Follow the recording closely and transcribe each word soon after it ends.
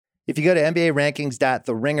If you go to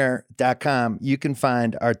NBArankings.theringer.com, you can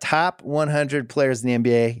find our top 100 players in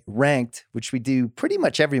the NBA ranked, which we do pretty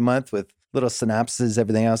much every month with little synopses,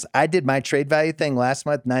 everything else. I did my trade value thing last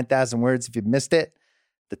month, 9,000 words. If you missed it,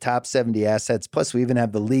 the top 70 assets. Plus, we even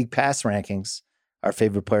have the League Pass rankings, our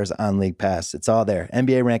favorite players on League Pass. It's all there.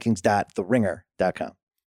 NBArankings.theringer.com.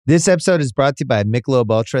 This episode is brought to you by Michelob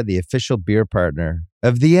Ultra, the official beer partner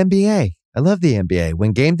of the NBA. I love the NBA.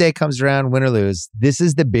 When game day comes around, win or lose, this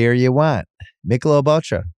is the beer you want. Michelob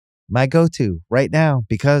Ultra, my go-to right now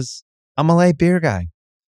because I'm a light beer guy.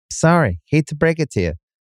 Sorry, hate to break it to you.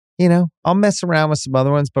 You know, I'll mess around with some other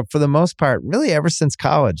ones, but for the most part, really ever since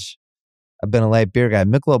college, I've been a light beer guy.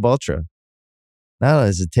 Michelob Ultra, not only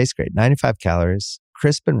does it taste great, 95 calories,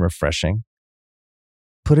 crisp and refreshing.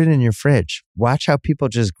 Put it in your fridge. Watch how people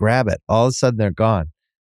just grab it. All of a sudden, they're gone.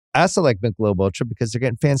 I also like Michelob Ultra because they're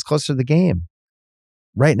getting fans closer to the game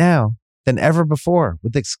right now than ever before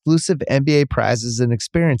with exclusive NBA prizes and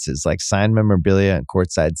experiences like signed memorabilia and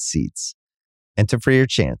courtside seats. Enter for your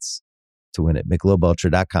chance to win at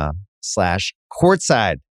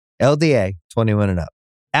MichelobUltra.com/courtside. LDA 21 and up.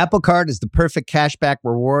 Apple Card is the perfect cashback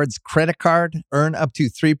rewards credit card. Earn up to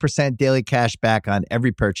 3% daily cash back on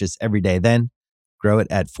every purchase every day. Then grow it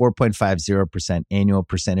at 4.50% annual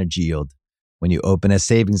percentage yield when you open a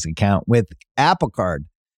savings account with Apple Card.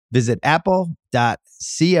 Visit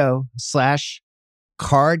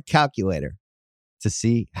apple.co/card calculator to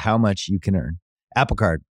see how much you can earn. Apple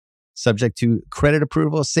Card, subject to credit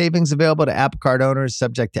approval. Savings available to Apple Card owners,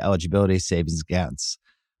 subject to eligibility. Savings accounts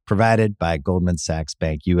provided by Goldman Sachs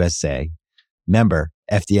Bank USA. Member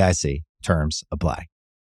FDIC. Terms apply.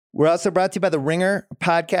 We're also brought to you by the Ringer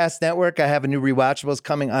Podcast Network. I have a new Rewatchables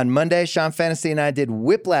coming on Monday. Sean Fantasy and I did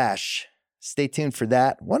Whiplash. Stay tuned for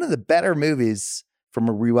that. One of the better movies from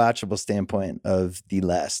a rewatchable standpoint of the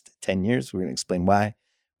last 10 years. We're going to explain why.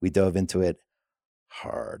 We dove into it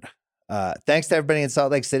hard. Thanks to everybody in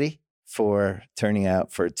Salt Lake City for turning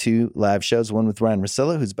out for 2 live shows, one with Ryen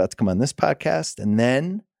Russillo, who's about to come on this podcast. And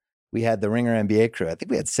then we had the Ringer NBA crew. I think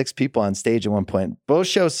we had 6 people on stage at one point. Both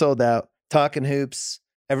shows sold out, talking hoops.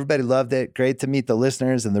 Everybody loved it. Great to meet the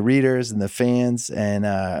listeners and the readers and the fans.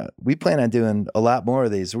 And we plan on doing a lot more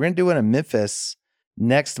of these. We're going to do one in Memphis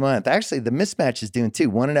next month. Actually, the Mismatch is doing 2,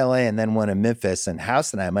 one in LA and then one in Memphis. And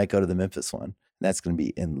House and I might go to the Memphis one. That's going to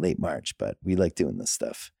be in late March, but we like doing this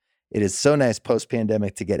stuff. It is so nice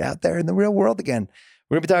post-pandemic to get out there in the real world again.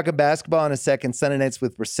 We're going to be talking basketball in a second. Sunday Nights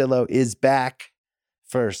with Russillo is back.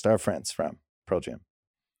 First, our friends from Pearl Jam.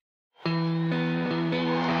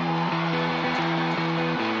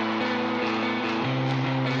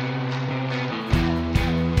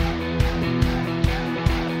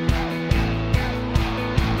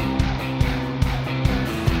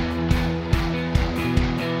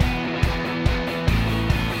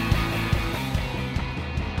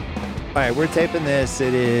 All right, we're taping this.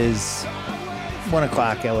 It is 1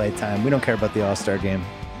 o'clock LA time. We don't care about the All-Star game.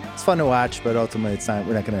 It's fun to watch, but ultimately it's not.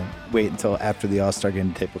 We're not going to wait until after the All-Star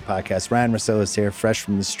game to tape a podcast. Ryen Russillo is here, fresh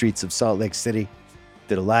from the streets of Salt Lake City.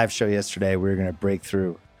 Did a live show yesterday. We're going to break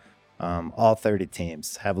through all 30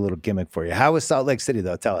 teams. Have a little gimmick for you. How was Salt Lake City,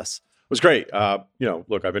 though? Tell us. It was great.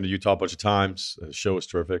 Look, I've been to Utah a bunch of times. The show was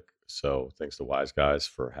terrific. So thanks to Wise Guys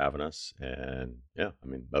for having us. And yeah, I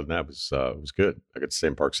mean, other than that, it was good. I got to stay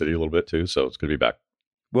in Park City a little bit too. So it's good to be back.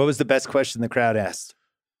 What was the best question the crowd asked?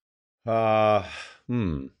 That's a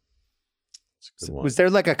good one. Was there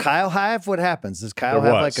like a Kyle hive? What happens? Does Kyle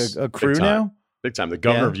have like a crew now? Big time. The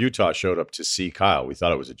governor of Utah showed up to see Kyle. We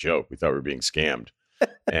thought it was a joke. We thought we were being scammed.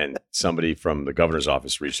 And somebody from the governor's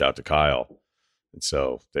office reached out to Kyle. And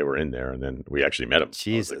so they were in there, and then we actually met him.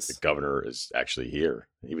 Jesus. Like, the governor is actually here.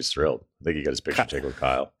 He was thrilled. I think he got his picture taken with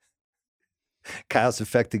Kyle. Kyle's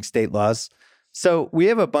affecting state laws. So we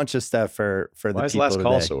have a bunch of stuff for the people today. Why is last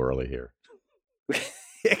call so early here?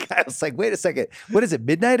 Kyle's like, wait a second. What is it,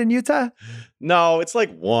 midnight in Utah? No, it's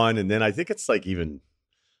like 1, and then I think it's like even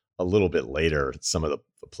a little bit later, some of the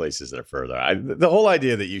places that are further. The whole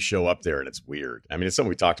idea that you show up there and it's weird. I mean, it's something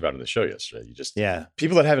we talked about in the show yesterday.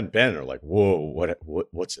 People that haven't been are like, whoa,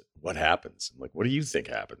 what's it? What happens? I'm like, what do you think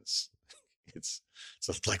happens? It's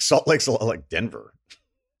like Salt Lake's a lot like Denver.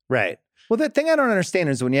 Right. Well, the thing I don't understand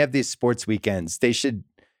is when you have these sports weekends, they should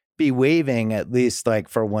be waiving at least like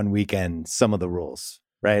for one weekend some of the rules,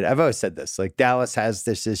 right? I've always said this, like Dallas has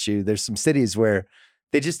this issue. There's some cities where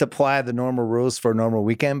they just apply the normal rules for a normal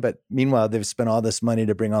weekend, but meanwhile, they've spent all this money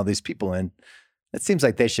to bring all these people in. It seems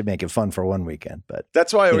like they should make it fun for one weekend, but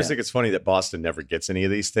that's why I always think it's funny that Boston never gets any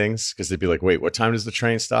of these things, because they'd be like, wait, what time does the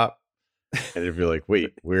train stop? And they'd be like,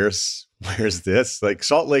 wait, where's this? Like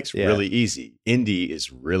Salt Lake's really easy. Indy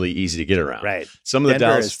is really easy to get around. Right. Some of the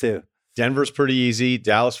Denver Dallas is too. Denver's pretty easy.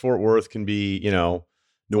 Dallas Fort Worth can be, New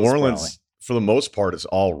Orleans for the most part is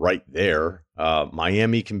all right there.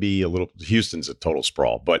 Miami can be a little, Houston's a total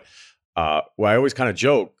sprawl. But I always kind of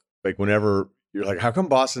joke, like whenever you're like, how come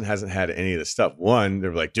Boston hasn't had any of this stuff? One,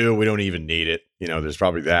 they're like, dude, we don't even need it. There's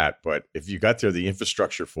probably that. But if you got there, the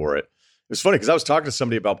infrastructure for it. It's funny because I was talking to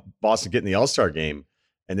somebody about Boston getting the All-Star game,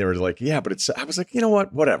 and they were like, yeah, but I was like, you know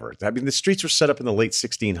what? Whatever. I mean, the streets were set up in the late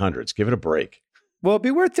 1600s. Give it a break. Well, it'd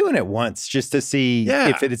be worth doing it once just to see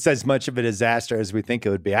if it's as much of a disaster as we think it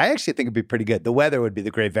would be. I actually think it'd be pretty good. The weather would be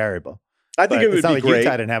the great variable. I think it would be great.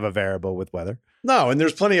 Utah didn't have a variable with weather. No, and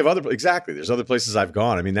there's plenty of exactly. There's other places I've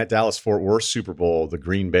gone. I mean, that Dallas-Fort Worth Super Bowl, the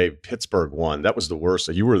Green Bay-Pittsburgh one, that was the worst.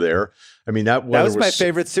 You were there. I mean, that was my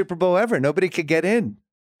favorite Super Bowl ever. Nobody could get in.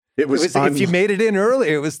 It was if you made it in early,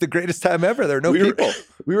 it was the greatest time ever. There were no people.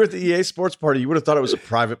 We were at the EA Sports party. You would have thought it was a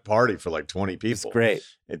private party for like 20 people. It's great.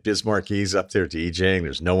 And Bismarck Keys up there DJing.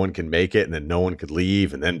 There's no one can make it, and then no one could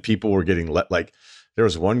leave. And then people were getting there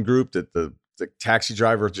was one group that the taxi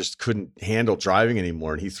driver just couldn't handle driving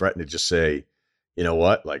anymore, and he threatened to just say, you know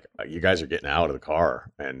what, like you guys are getting out of the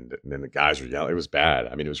car. And then the guys were yelling. It was bad.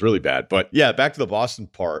 I mean, it was really bad. But yeah, back to the Boston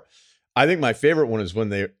part. I think my favorite one is when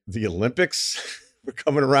the Olympics were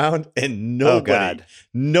coming around and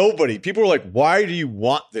nobody, people were like, why do you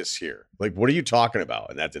want this here? Like, what are you talking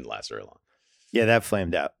about? And that didn't last very long. Yeah, that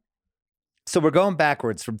flamed out. So we're going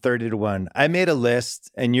backwards from 30 to 1. I made a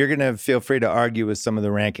list, and you're going to feel free to argue with some of the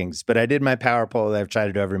rankings, but I did my power poll that I've tried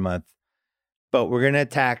to do every month. But we're going to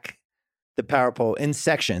attack the power poll in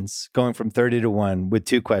sections, going from 30 to 1 with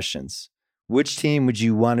 2 questions. Which team would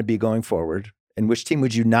you want to be going forward, and which team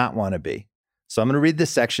would you not want to be? So I'm going to read the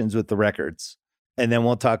sections with the records. And then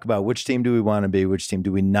we'll talk about which team do we want to be, which team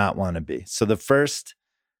do we not want to be. So the first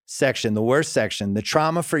section, the worst section, the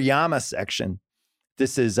trauma for Yama section.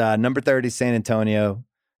 This is number 30, San Antonio.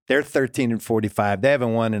 They're 13-45. They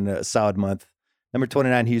haven't won in a solid month. Number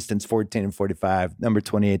 29, Houston's 14-45. Number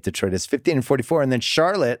 28, Detroit is 15-44. And then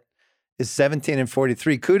Charlotte is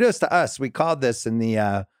 17-43. Kudos to us. We called this in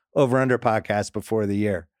the over-under podcast before the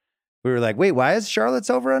year. We were like, wait, why is Charlotte's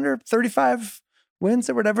over-under 35 wins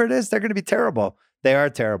or whatever it is? They're going to be terrible. They are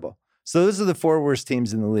terrible. So those are the 4 worst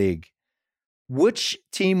teams in the league. Which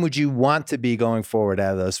team would you want to be going forward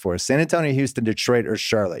out of those 4? San Antonio, Houston, Detroit, or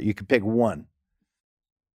Charlotte? You could pick one.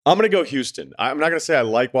 I'm going to go Houston. I'm not going to say I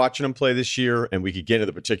like watching them play this year, and we could get into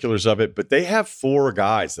the particulars of it, but they have 4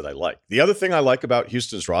 guys that I like. The other thing I like about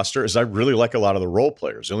Houston's roster is I really like a lot of the role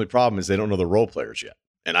players. The only problem is they don't know the role players yet.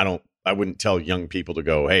 And I wouldn't tell young people to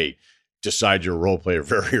go, hey, decide you're a role player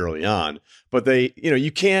very early on. But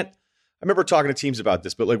you can't. I remember talking to teams about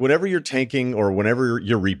this, but like whenever you're tanking or whenever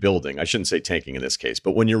you're rebuilding, I shouldn't say tanking in this case,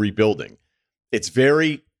 but when you're rebuilding, it's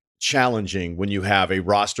very challenging when you have a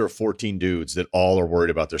roster of 14 dudes that all are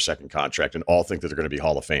worried about their second contract and all think that they're going to be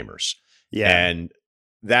Hall of Famers. Yeah. And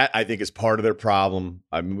that I think is part of their problem.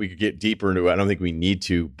 I mean, we could get deeper into it. I don't think we need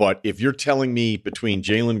to, but if you're telling me between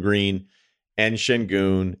Jalen Green and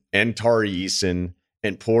Şengün and Tari Eason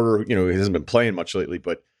and Porter, he hasn't been playing much lately,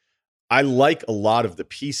 but I like a lot of the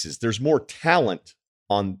pieces. There's more talent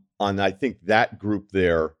on I think that group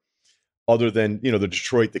there, other than the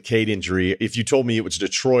Detroit, the Cade injury. If you told me it was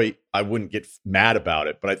Detroit, I wouldn't get mad about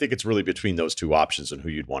it. But I think it's really between those 2 options and who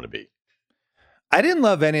you'd want to be. I didn't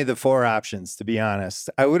love any of the 4 options, to be honest.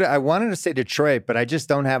 I wanted to say Detroit, but I just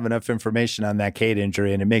don't have enough information on that Cade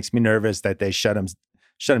injury, and it makes me nervous that they shut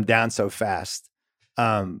him down so fast.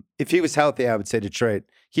 If he was healthy, I would say Detroit.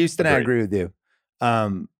 Houston, I agree with you.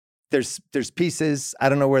 There's pieces. I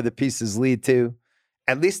don't know where the pieces lead to.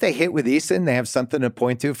 At least they hit with Eason. They have something to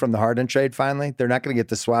point to from the Harden trade finally. They're not going to get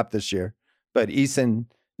the swap this year. But Eason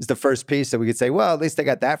is the first piece that we could say, well, at least they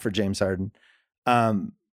got that for James Harden.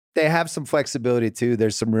 They have some flexibility too.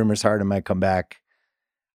 There's some rumors Harden might come back.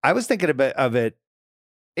 I was thinking of it.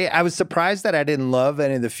 I was surprised that I didn't love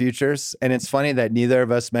any of the futures. And it's funny that neither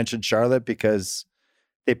of us mentioned Charlotte because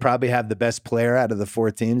they probably have the best player out of the 4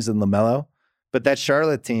 teams in LaMelo. But that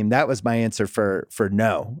Charlotte team, that was my answer for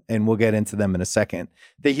no. And we'll get into them in a second.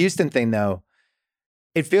 The Houston thing, though,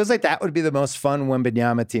 it feels like that would be the most fun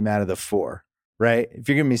Wembanyama team out of the 4, right? If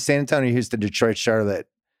you're giving me San Antonio, Houston, Detroit, Charlotte,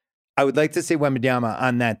 I would like to see Wembanyama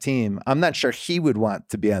on that team. I'm not sure he would want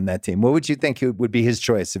to be on that team. What would you think would be his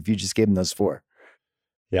choice if you just gave him those 4?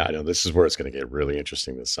 Yeah, I know. This is where it's going to get really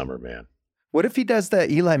interesting this summer, man. What if he does the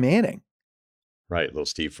Eli Manning? Right, little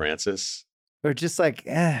Steve Francis. Or just like,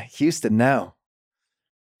 Houston, no.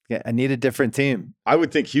 Yeah, I need a different team. I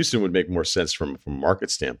would think Houston would make more sense from a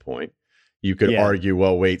market standpoint. You could argue,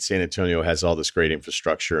 well, wait, San Antonio has all this great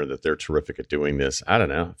infrastructure and that they're terrific at doing this. I don't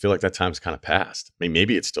know. I feel like that time's kind of passed. I mean,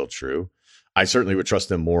 maybe it's still true. I certainly would trust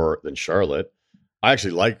them more than Charlotte. I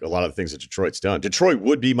actually like a lot of the things that Detroit's done. Detroit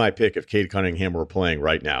would be my pick if Cade Cunningham were playing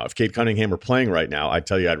right now. If Cade Cunningham were playing right now, I'd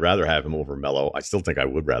tell you I'd rather have him over Melo. I still think I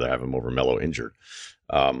would rather have him over Melo injured.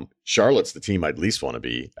 Charlotte's the team I'd least want to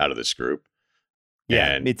be out of this group.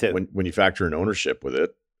 Yeah, and me too. When you factor in ownership with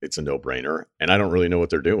it, it's a no-brainer. And I don't really know what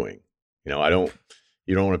they're doing. You don't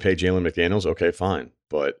want to pay Jalen McDaniels? Okay, fine.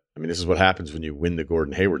 But I mean, this is what happens when you win the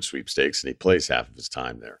Gordon Hayward sweepstakes and he plays half of his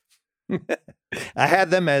time there. I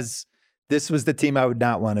had them as this was the team I would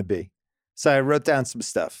not want to be. So I wrote down some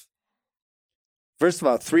stuff. First of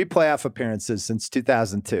all, 3 playoff appearances since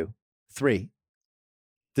 2002. 3.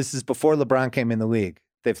 This is before LeBron came in the league.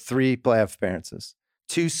 They have 3 playoff appearances.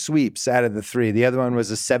 2 sweeps out of the 3. The other one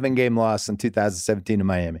was a 7-game loss in 2017 in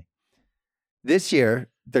Miami. This year,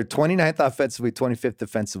 they're 29th offensively, 25th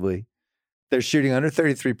defensively. They're shooting under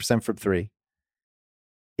 33% from 3.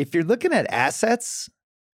 If you're looking at assets,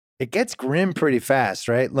 it gets grim pretty fast,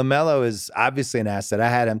 right? LaMelo is obviously an asset. I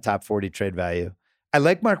had him top 40 trade value. I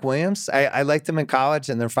like Mark Williams. I liked him in college,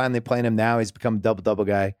 and they're finally playing him now. He's become a double-double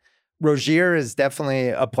guy. Rozier is definitely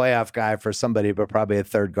a playoff guy for somebody, but probably a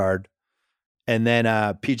third guard. And then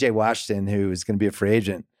PJ Washington, who is going to be a free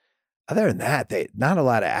agent. Other than that, not a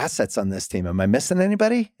lot of assets on this team. Am I missing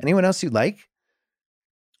anybody? Anyone else you like?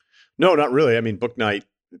 No, not really. I mean, Book Night,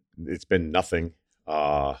 it's been nothing.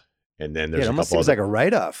 And then there's it almost seems like a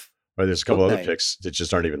write-off. Or there's a couple other picks that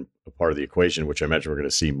just aren't even a part of the equation, which I imagine we're going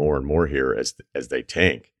to see more and more here as they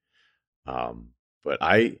tank. But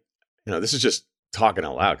this is just talking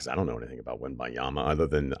out loud because I don't know anything about Wembanyama other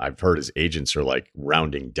than I've heard his agents are like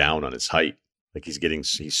rounding down on his height. Like he's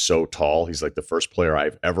so tall. He's like the first player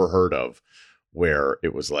I've ever heard of where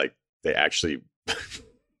it was like they actually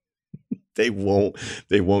they won't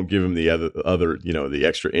give him the other the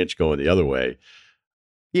extra inch going the other way.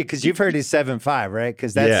 Yeah, because you've heard he's 7'5", right?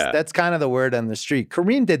 Because that's kind of the word on the street.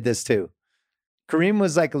 Kareem did this too. Kareem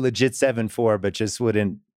was like a legit 7'4", but just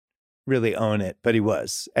wouldn't really own it. But he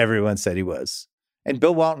was. Everyone said he was. And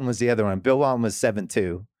Bill Walton was the other one. Bill Walton was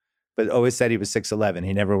 7'2", but always said he was 6'11".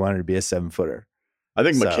 He never wanted to be a 7-footer. I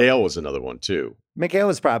think McHale was another one too. McHale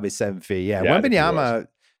was probably 7 feet. Yeah. Wembanyama,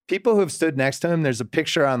 people who have stood next to him, there's a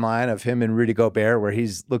picture online of him and Rudy Gobert where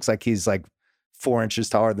looks like he's like 4 inches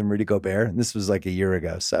taller than Rudy Gobert. And this was like a year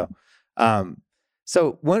ago. So,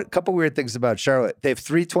 couple weird things about Charlotte. They have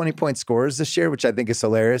 3 20-point scorers this year, which I think is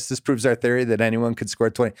hilarious. This proves our theory that anyone could score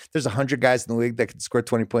 20. There's 100 guys in the league that could score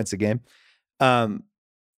 20 points a game.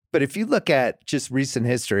 But if you look at just recent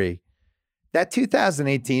history, that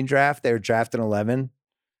 2018 draft, they were drafting 11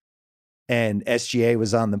 and SGA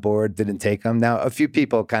was on the board, didn't take them. Now, a few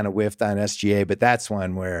people kind of whiffed on SGA, but that's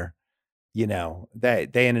one where, they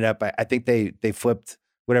ended up, I think they flipped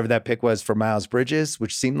whatever that pick was for Miles Bridges,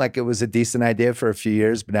 which seemed like it was a decent idea for a few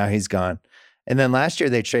years, but now he's gone. And then last year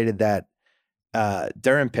they traded that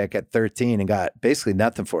Durham pick at 13 and got basically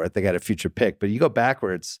nothing for it. They got a future pick, but you go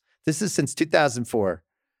backwards. This is since 2004.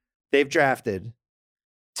 They've drafted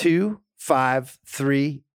 2, 5,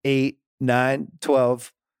 3, 8, 9,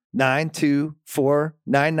 12, 9, 2, 4,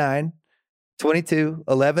 9, 9, 22,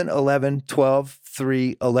 11, 11, 12,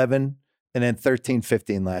 3, 11, and then 13,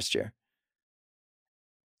 15 last year.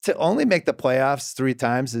 To only make the playoffs 3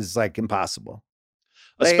 times is like impossible.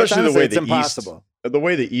 Especially the way the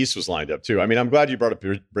way the East was lined up too. I mean, I'm glad you brought up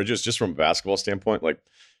Bridges just from a basketball standpoint. Like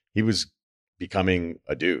he was becoming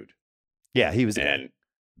a dude. Yeah, he was. And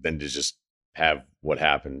then to just have what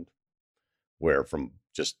happened where from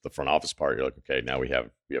just the front office part, you're like, okay, now we have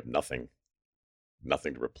nothing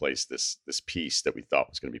to replace this piece that we thought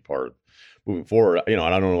was going to be part of moving forward. And I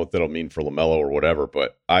don't know what that'll mean for LaMelo or whatever,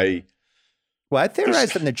 but I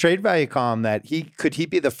theorized in the trade value column that he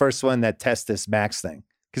be the first one that tests this max thing,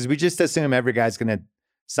 because we just assume every guy's going to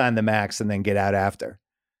sign the max and then get out after.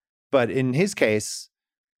 But in his case,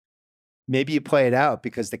 maybe you play it out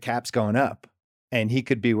because the cap's going up and he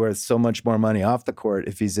could be worth so much more money off the court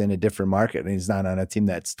if he's in a different market and he's not on a team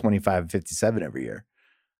that's 25 and 57 every year.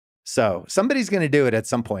 So somebody's going to do it at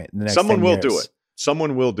some point in the next 10 years.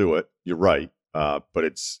 Someone will do it. You're right. But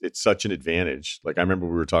it's such an advantage. Like I remember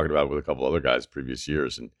we were talking about it with a couple other guys previous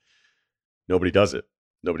years and nobody does it.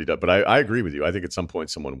 Nobody does. But I agree with you. I think at some point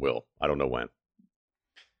someone will. I don't know when.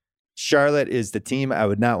 Charlotte is the team I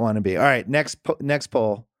would not want to be. All right, next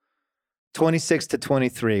poll. 26 to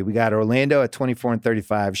 23. We got Orlando at 24 and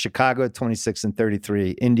 35, Chicago at 26 and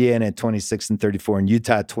 33, Indiana at 26 and 34, and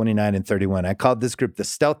Utah at 29 and 31. I called this group the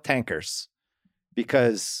Stealth Tankers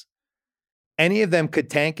because any of them could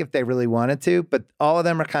tank if they really wanted to, but all of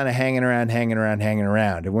them are kind of hanging around.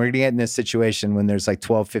 And we're going to get in this situation when there's like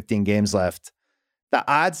 12, 15 games left. The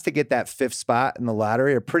odds to get that fifth spot in the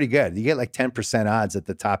lottery are pretty good. You get like 10% odds at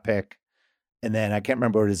the top pick. And then I can't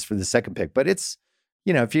remember what it is for the second pick, but it's,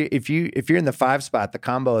 if you're in the 5 spot, the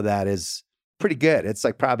combo of that is pretty good. It's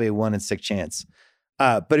like probably a 1 in 6 chance.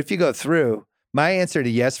 But if you go through, my answer to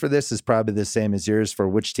yes for this is probably the same as yours for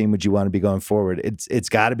which team would you want to be going forward. It's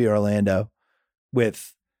got to be Orlando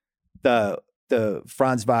with the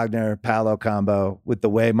Franz Wagner Paolo combo, with the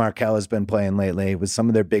way Markelle has been playing lately, with some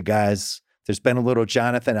of their big guys. There's been a little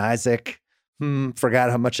Jonathan Isaac.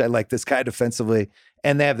 Forgot how much I like this guy defensively.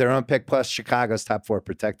 And they have their own pick plus Chicago's top 4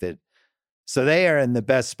 protected. So they are in the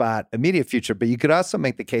best spot, immediate future. But you could also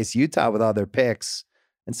make the case Utah with all their picks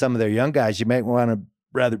and some of their young guys, you might want to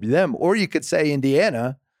rather be them. Or you could say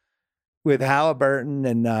Indiana with Halliburton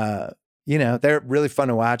and, they're really fun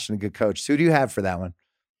to watch and a good coach. So who do you have for that one?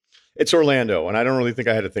 It's Orlando, and I don't really think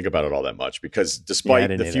I had to think about it all that much because despite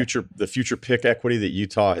the future pick equity that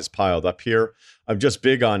Utah has piled up here, I'm just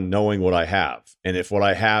big on knowing what I have. And if what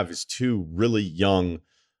I have is 2 really young,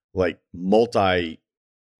 like multi-option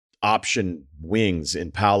wings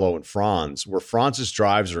in Paolo and Franz, where Franz's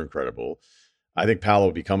drives are incredible. I think Paolo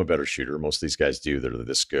will become a better shooter. Most of these guys do that are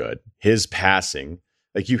this good. His passing,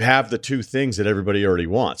 like you have the 2 things that everybody already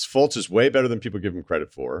wants. Fultz is way better than people give him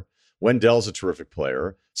credit for. Wendell's a terrific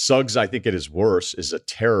player. Suggs, I think at his worst, is a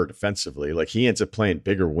terror defensively. Like he ends up playing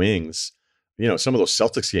bigger wings. Some of those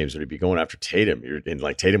Celtics games when he'd be going after Tatum,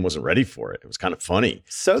 Tatum wasn't ready for it. It was kind of funny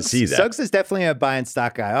to see that. Suggs is definitely a buy and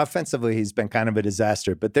stock guy. Offensively, he's been kind of a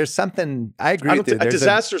disaster, but there's something I agree with you. There's a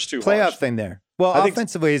disaster's too playoff harsh thing there. Well,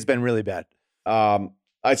 offensively, he's been really bad.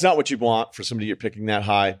 It's not what you want for somebody you're picking that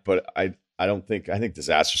high, but I think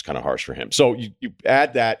disaster's kind of harsh for him. So you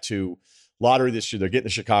add that to lottery this year, they're getting the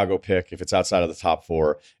Chicago pick if it's outside of the top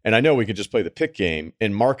 4. And I know we could just play the pick game,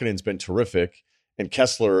 and Markkanen's been terrific, and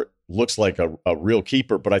Kessler looks like a real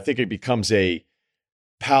keeper, but I think it becomes a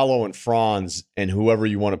Paolo and Franz and whoever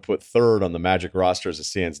you want to put third on the Magic roster as it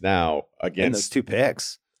stands now against those 2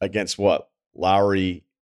 picks. Against what? Lowry,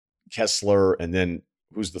 Kessler, and then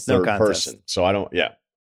who's the third person? So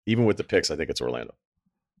even with the picks, I think it's Orlando.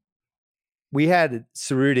 We had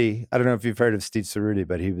Cerruti. I don't know if you've heard of Steve Cerruti,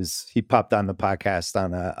 but he popped on the podcast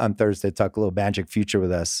on Thursday, talk a little Magic future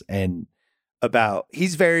with us, and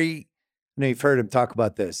he's very, you've heard him talk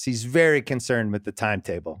about this. He's very concerned with the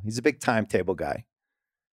timetable. He's a big timetable guy.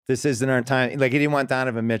 This isn't our time. Like he didn't want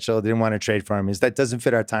Donovan Mitchell, didn't want to trade for him. That doesn't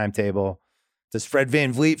fit our timetable. Does Fred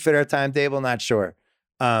VanVleet fit our timetable? Not sure.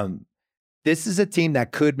 This is a team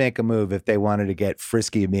that could make a move if they wanted to get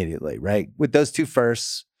frisky immediately, right? With those 2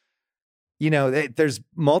 firsts. There's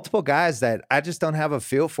multiple guys that I just don't have a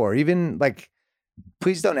feel for. Even like,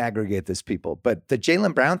 please don't aggregate this, people. But the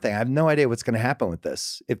Jaylen Brown thing, I have no idea what's going to happen with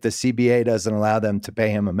this if the CBA doesn't allow them to pay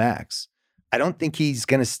him a max. I don't think he's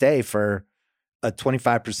going to stay for a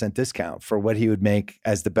 25% discount for what he would make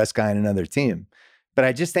as the best guy in another team. But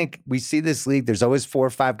I just think we see this league. There's always 4 or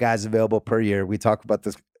 5 guys available per year. We talk about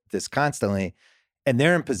this constantly, and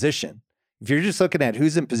they're in position. If you're just looking at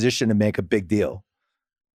who's in position to make a big deal,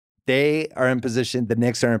 they are in position. The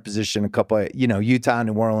Knicks are in position. A couple of, Utah,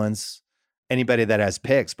 New Orleans, anybody that has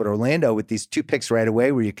picks. But Orlando with these 2 picks right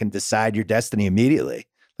away where you can decide your destiny immediately.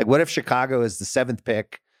 Like what if Chicago is the 7th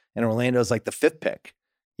pick and Orlando is like the 5th pick,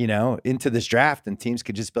 into this draft, and teams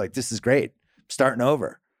could just be like, this is great. I'm starting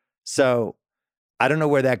over. So I don't know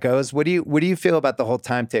where that goes. What do you feel about the whole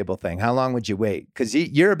timetable thing? How long would you wait? Because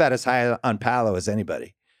you're about as high on Paolo as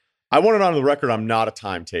anybody. I want it on the record. I'm not a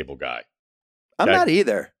timetable guy. I'm not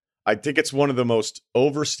either. I think it's one of the most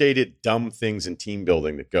overstated, dumb things in team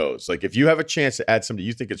building that goes. Like if you have a chance to add somebody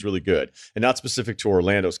you think is really good, and not specific to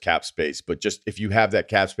Orlando's cap space, but just if you have that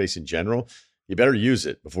cap space in general, you better use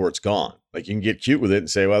it before it's gone. Like you can get cute with it and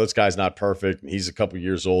say, well, this guy's not perfect and he's a couple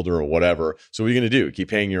years older or whatever. So what are you going to do? Keep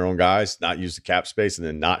paying your own guys, not use the cap space, and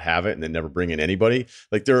then not have it and then never bring in anybody?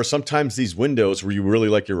 Like there are sometimes these windows where you really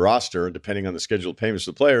like your roster, and depending on the scheduled payments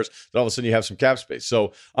to the players, then all of a sudden you have some cap space.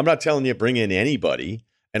 So I'm not telling you bring in anybody.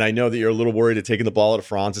 And I know that you're a little worried of taking the ball out of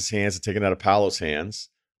Franz's hands and taking it out of Paolo's hands.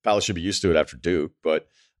 Paolo should be used to it after Duke, but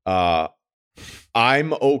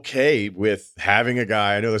I'm okay with having a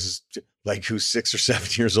guy. I know this is like who's 6 or 7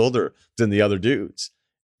 years older than the other dudes.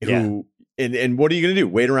 And what are you going to do?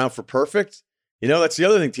 Wait around for perfect? That's the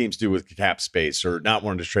other thing teams do with cap space or not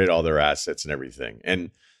wanting to trade all their assets and everything. And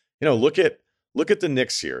look at the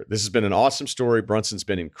Knicks here. This has been an awesome story. Brunson's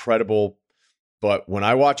been incredible. But when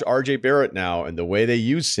I watch RJ Barrett now and the way they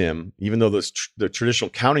use him, even though the traditional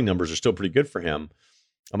counting numbers are still pretty good for him,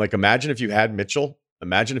 I'm like, imagine if you had Mitchell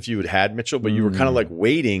Imagine if you had Mitchell, but you were kind of like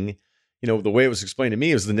waiting. The way it was explained to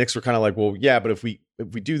me was the Knicks were kind of like, well, yeah, but if we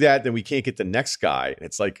do that, then we can't get the next guy. And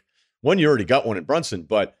it's like, one, you already got one in Brunson,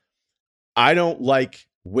 but I don't like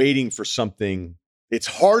waiting for something. It's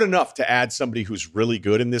hard enough to add somebody who's really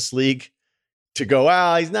good in this league to go,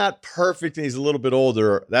 he's not perfect and he's a little bit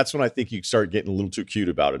older. That's when I think you start getting a little too cute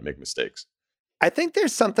about it and make mistakes. I think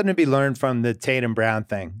there's something to be learned from the Tatum Brown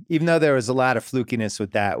thing, even though there was a lot of flukiness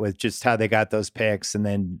with that, with just how they got those picks and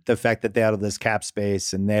then the fact that they had all this cap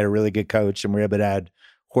space and they had a really good coach and were able to add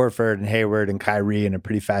Horford and Hayward and Kyrie in a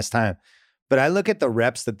pretty fast time. But I look at the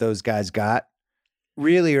reps that those guys got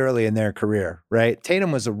really early in their career, right?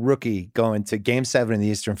 Tatum was a rookie going to Game 7 in the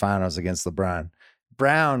Eastern Finals against LeBron.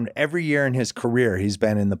 Brown, every year in his career, he's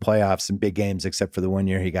been in the playoffs in big games, except for the one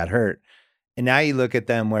year he got hurt. And now you look at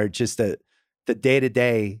them where just the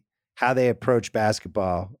day-to-day, how they approach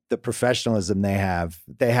basketball, the professionalism they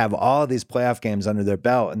have all of these playoff games under their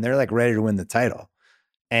belt, and they're like ready to win the title.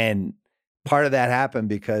 And part of that happened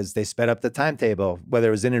because they sped up the timetable, whether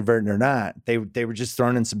it was inadvertent or not. They were just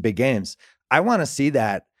thrown in some big games. I want to see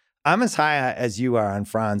that. I'm as high as you are on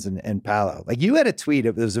Franz and Paolo. Like, you had a tweet.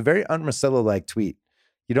 It was a very un-Russillo-like tweet.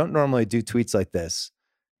 You don't normally do tweets like this,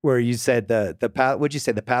 where you said what'd you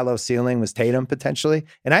say? The Paolo ceiling was Tatum potentially.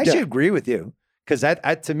 And I actually agree with you, because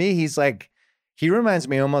to me, he's like, he reminds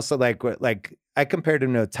me almost of like I compared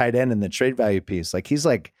him to a tight end in the trade value piece. Like, he's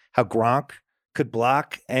like how Gronk could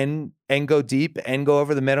block and go deep and go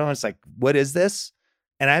over the middle. And it's like, what is this?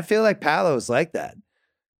 And I feel like Paolo is like that.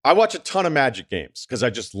 I watch a ton of Magic games because I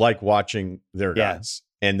just like watching their guys.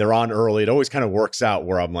 And they're on early. It always kind of works out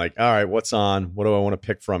where I'm like, all right, what's on? What do I want to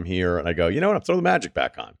pick from here? And I go, you know what? I'm throwing the Magic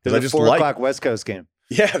back on. Because I just 4 o'clock West Coast game.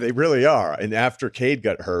 Yeah, they really are. And after Cade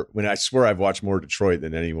got hurt, when I swear I've watched more Detroit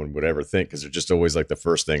than anyone would ever think, because they're just always like the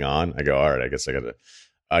first thing on. I go, all right, I guess I got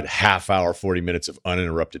a half hour, 40 minutes of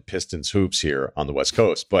uninterrupted Pistons hoops here on the West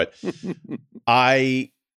Coast. But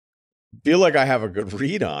I feel like I have a good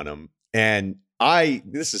read on them. And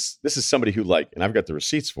this is somebody who, like, and I've got the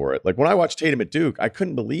receipts for it. Like, when I watched Tatum at Duke, I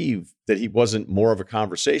couldn't believe that he wasn't more of a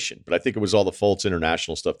conversation. But I think it was all the Fultz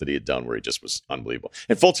international stuff that he had done where he just was unbelievable.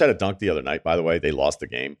 And Fultz had a dunk the other night, by the way. They lost the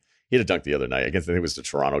game. He had a dunk the other night against, I think it was the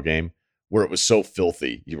Toronto game, where it was so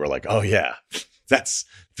filthy. You were like, oh yeah, that's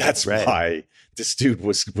right. Why this dude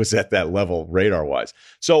was at that level radar wise.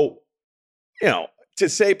 So, to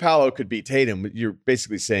say Paolo could beat Tatum, you're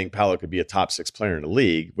basically saying Paolo could be a top 6 player in the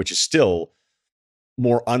league, which is still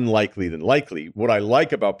more unlikely than likely. What I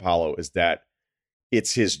like about Paolo is that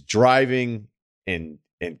it's his driving and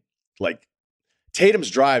like Tatum's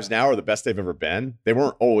drives now are the best they've ever been. They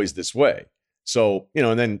weren't always this way. So,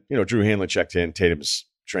 and then, Drew Hanlon checked in, Tatum's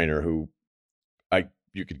trainer, who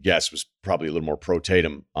you could guess was probably a little more pro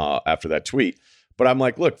Tatum after that tweet. But I'm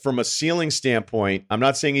like, look, from a ceiling standpoint, I'm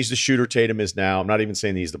not saying he's the shooter Tatum is now. I'm not even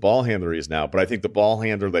saying he's the ball handler he is now. But I think the ball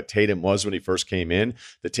handler that Tatum was when he first came in,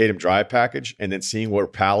 the Tatum drive package, and then seeing where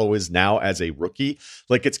Paolo is now as a rookie,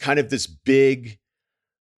 like, it's kind of this big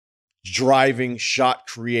driving, shot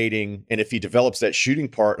creating. And if he develops that shooting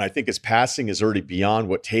part, and I think his passing is already beyond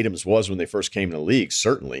what Tatum's was when they first came in the league,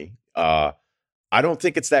 certainly. I don't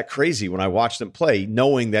think it's that crazy when I watch them play,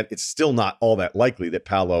 knowing that it's still not all that likely that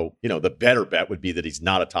Paolo, the better bet would be that he's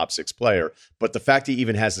not a top 6 player. But the fact he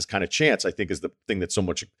even has this kind of chance, I think, is the thing that's so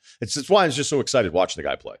much. It's why I'm just so excited watching the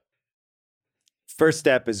guy play. First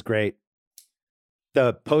step is great.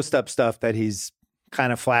 The post-up stuff that he's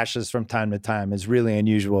kind of flashes from time to time is really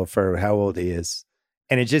unusual for how old he is.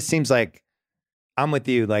 And it just seems like, I'm with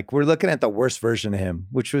you, like, we're looking at the worst version of him,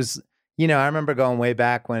 which was, I remember going way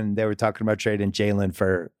back when they were talking about trading Jalen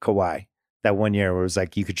for Kawhi. That one year where it was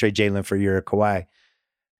like, you could trade Jalen for a year of Kawhi.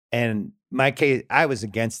 And my case, I was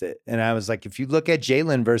against it. And I was like, if you look at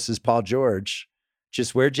Jalen versus Paul George,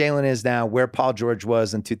 just where Jalen is now, where Paul George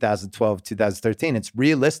was in 2012, 2013, it's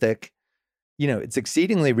realistic. It's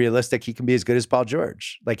exceedingly realistic. He can be as good as Paul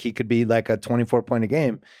George. Like, he could be like a 24-point a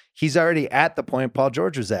game. He's already at the point Paul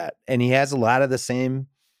George was at. And he has a lot of the same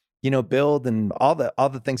build and all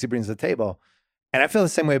the things he brings to the table. And I feel the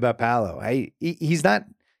same way about Paolo. He's not,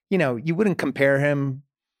 you wouldn't compare him.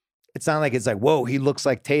 It's not like it's like, whoa, he looks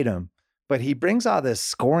like Tatum, but he brings all this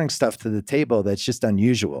scoring stuff to the table that's just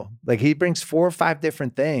unusual. Like, he brings 4 or 5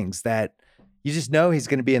 different things that you just know he's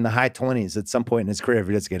going to be in the high 20s at some point in his career if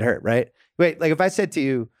he doesn't get hurt, right? Wait, like, if I said to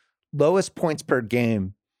you, lowest points per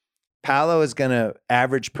game, Paolo is going to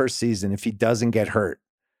average per season if he doesn't get hurt,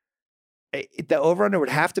 the over-under would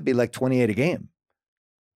have to be like 28 a game.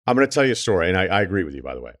 I'm going to tell you a story, and I agree with you,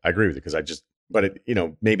 by the way. I agree with you because but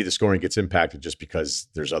maybe the scoring gets impacted just because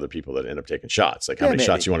there's other people that end up taking shots. Like how many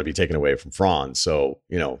shots you want to be taken away from Franz. So,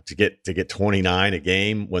 to get 29 a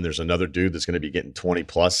game when there's another dude that's going to be getting 20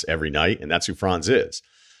 plus every night. And that's who Franz is.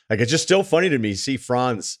 Like, it's just still funny to me, see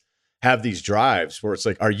Franz have these drives where it's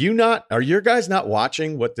like, are your guys not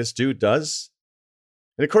watching what this dude does?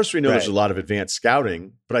 And of course we know there's a lot of advanced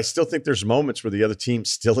scouting, but I still think there's moments where the other team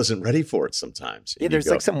still isn't ready for it sometimes. Yeah. There's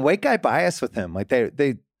like some white guy bias with him. Like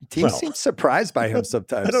teams seem surprised by him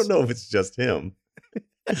sometimes. I don't know if it's just him.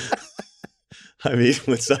 I mean,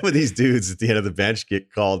 when some of these dudes at the end of the bench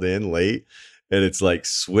get called in late and it's like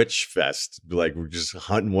switch fest, like we're just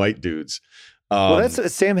hunting white dudes. Well, that's what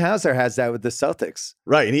Sam Hauser has that with the Celtics.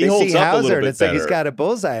 Right. And he holds up a little bit and it's better. Like he's got a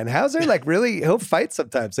bullseye. And Hauser, like, really, he'll fight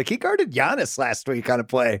sometimes. Like, he guarded Giannis last week on a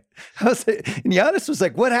play. And Giannis was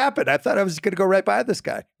like, what happened? I thought I was going to go right by this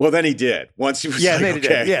guy. Well, then he did. Once he was like, then he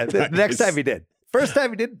okay. did. Yeah, the next time he did. First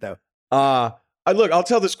time he didn't, though. I'll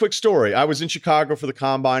tell this quick story. I was in Chicago for the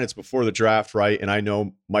Combine. It's before the draft, right? And I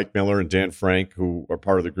know Mike Miller and Dan Frank, who are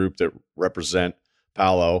part of the group that represent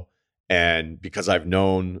Paolo. And because I've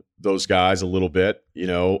known those guys a little bit,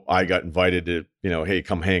 I got invited to, hey,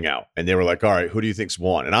 come hang out. And they were like, all right, who do you think's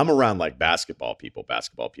won? And I'm around like basketball people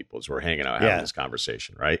as we're hanging out, having this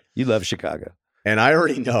conversation, right? You love Chicago. And I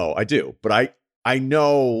already know, I do, but I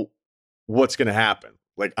know what's going to happen.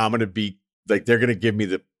 Like, I'm going to be like, they're going to give me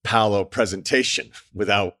the Paolo presentation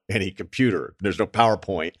without any computer. There's no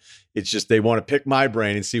PowerPoint. It's just they want to pick my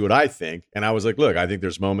brain and see what I think. And I was like, look, I think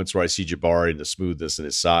there's moments where I see Jabari and the smoothness and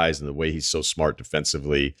his size and the way he's so smart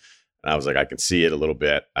defensively. And I was like, I can see it a little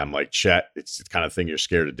bit. I'm like, Chet, it's the kind of thing you're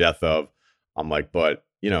scared to death of. I'm like, but,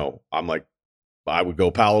 I would go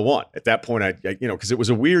Paolo 1. At that point, because it was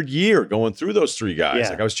a weird year going through those three guys.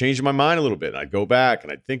 Like, I was changing my mind a little bit. And I'd go back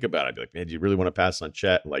and I'd think about it. I'd be like, man, do you really want to pass on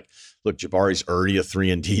Chet? And like, look, Jabari's already a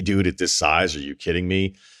 3-and-D dude at this size. Are you kidding me?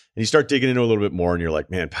 And you start digging into it a little bit more and you're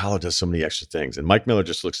like, man, Paolo does so many extra things. And Mike Miller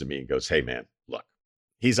just looks at me and goes, hey, man, look,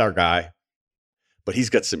 he's our guy, but he's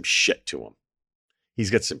got some shit to him. He's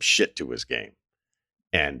got some shit to his game.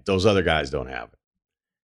 And those other guys don't have it.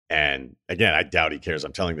 And again, I doubt he cares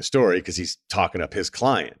I'm telling the story because he's talking up his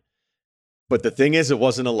client. But the thing is, it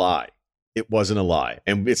wasn't a lie. It wasn't a lie.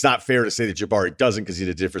 And it's not fair to say that Jabari doesn't because he's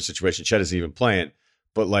in a different situation. Chet isn't even playing.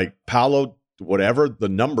 But like Paolo, whatever the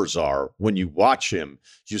numbers are, when you watch him,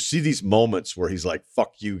 you see these moments where he's like,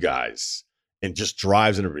 fuck you guys, and just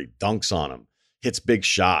drives and everybody dunks on him, hits big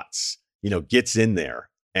shots, gets in there.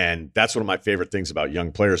 And that's one of my favorite things about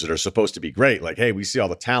young players that are supposed to be great. Like, hey, we see all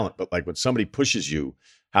the talent, but like when somebody pushes you,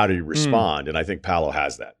 how do you respond? And I think Paolo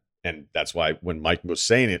has that. And that's why when Mike was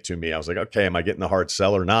saying it to me, I was like, okay, am I getting the hard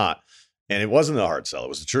sell or not? And it wasn't a hard sell. It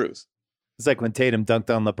was the truth. It's like when Tatum dunked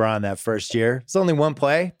on LeBron that first year. It's only one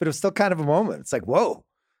play, but it was still kind of a moment. It's like, whoa,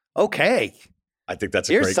 okay. I think that's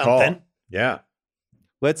a Here's great something. call. Yeah.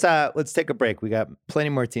 Let's take a break. We got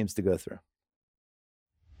plenty more teams to go through.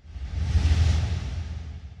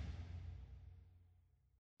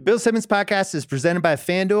 The Bill Simmons podcast is presented by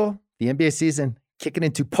FanDuel. The NBA season kicking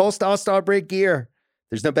into post All-Star break gear.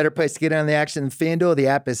 There's no better place to get in on the action than FanDuel. The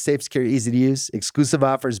app is safe, secure, easy to use. Exclusive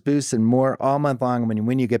offers, boosts, and more all month long. When you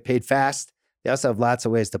win, you get paid fast. They also have lots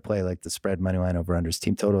of ways to play, like the spread, money line, over-unders,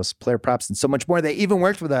 team totals, player props, and so much more. They even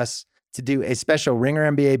worked with us to do a special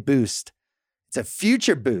Ringer NBA boost. It's a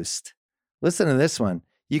future boost. Listen to this one.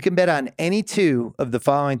 You can bet on any two of the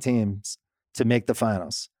following teams to make the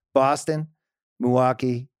finals: Boston,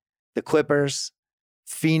 Milwaukee, the Clippers,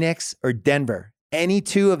 Phoenix, or Denver. Any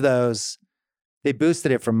two of those, they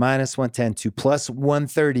boosted it from -110 to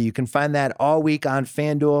 +130. You can find that all week on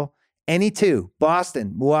FanDuel. Any two,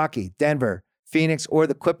 Boston, Milwaukee, Denver, Phoenix, or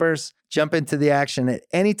the Clippers. Jump into the action at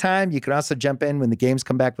any time. You can also jump in when the games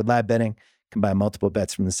come back with live betting. You can buy multiple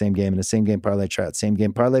bets from the same game and a same game parlay tryout, same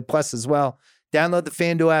game parlay plus as well. Download the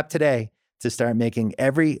FanDuel app today to start making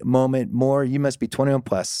every moment more. You must be 21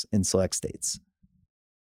 plus in select states.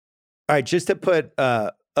 All right, just to put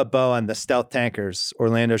a bow on the stealth tankers,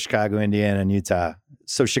 Orlando, Chicago, Indiana, and Utah.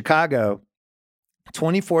 So Chicago,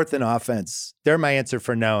 24th in offense. They're my answer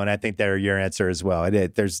for no, and I think they're your answer as well.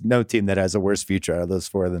 There's no team that has a worse future out of those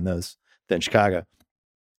four than Chicago.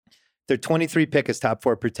 Their 23 pick is top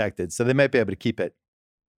 4 protected, so they might be able to keep it.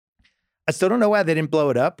 I still don't know why they didn't blow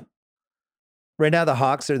it up. Right now, the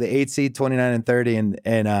Hawks are the 8 seed, 29-30,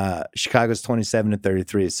 and Chicago's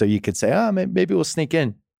 27-33. So you could say, oh, maybe we'll sneak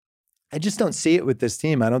in. I just don't see it with this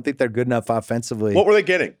team. I don't think they're good enough offensively. What were they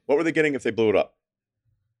getting? What were they getting if they blew it up?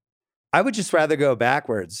 I would just rather go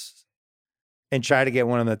backwards and try to get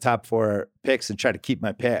one of the top 4 picks and try to keep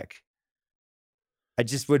my pick. I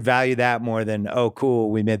just would value that more than, oh,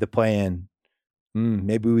 cool, we made the play-in.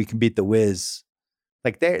 Maybe we can beat the Wiz.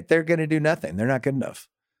 Like they're going to do nothing. They're not good enough.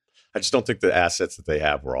 I just don't think the assets that they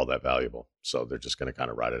have were all that valuable. So they're just going to kind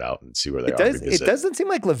of ride it out and see where they are. It doesn't seem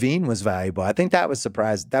like Levine was valuable. I think that was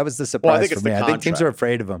surprise. That was the surprise for me. I think teams are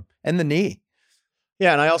afraid of him and the knee.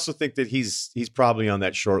 Yeah, and I also think that he's probably on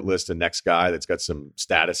that short list of next guy that's got some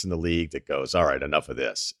status in the league that goes, all right, enough of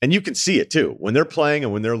this. And you can see it too. When they're playing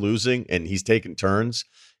and when they're losing and he's taking turns,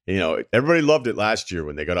 everybody loved it last year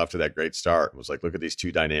when they got off to that great start. It was like, look at these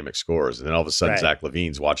two dynamic scorers. And then all of a sudden, Zach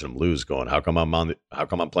LaVine's watching them lose, going, how come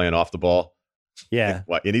I'm playing off the ball? Yeah.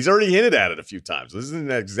 And he's already hinted at it a few times. This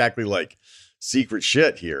isn't exactly like secret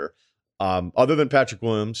shit here. Other than Patrick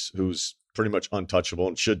Williams, who's pretty much untouchable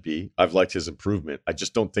and should be. I've liked his improvement. I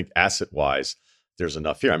just don't think asset-wise there's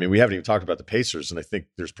enough here. I mean, we haven't even talked about the Pacers, and I think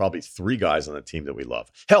there's probably 3 guys on the team that we love.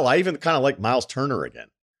 Hell, I even kind of like Miles Turner again.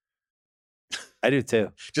 I do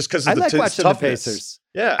too. Just because of watching toughness. the Pacers.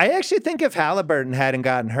 Yeah. I actually think if Halliburton hadn't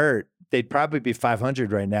gotten hurt, they'd probably be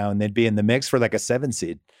 500 right now, and they'd be in the mix for like a 7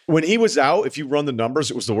 seed. When he was out, if you run the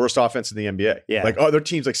numbers, it was the worst offense in the NBA. Yeah. Like other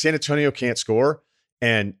teams like San Antonio can't score,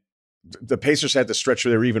 and the Pacers had the stretch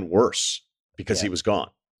where they were even worse because he was gone.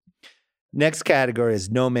 Next category is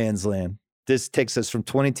no man's land. This takes us from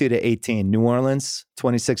 22 to 18. New Orleans,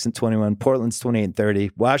 26 and 21. Portland's 28 and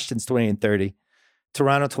 30. Washington's 28 and 30.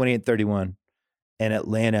 Toronto, 28 and 31. And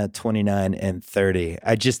Atlanta, 29 and 30.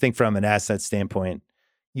 I just think from an asset standpoint,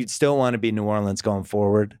 you'd still want to be New Orleans going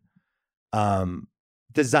forward. The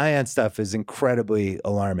Zion stuff is incredibly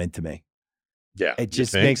alarming to me. Yeah. It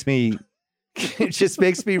just makes me... It just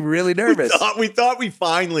makes me really nervous. We thought we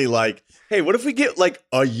finally hey, what if we get like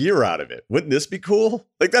a year out of it? Wouldn't this be cool?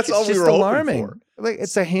 Like that's all we were hoping for. Like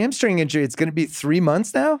it's a hamstring injury. It's going to be 3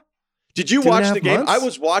 months now. Did you watch the game? Months? I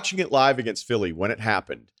was watching it live against Philly when it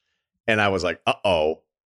happened, and I was like, "Uh-oh!"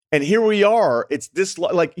 And here we are. It's this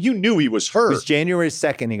like you knew he was hurt. It was January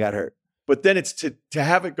 2nd he got hurt. But then it's to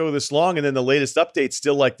have it go this long, and then the latest update's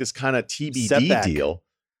still like this kind of TBD setback deal.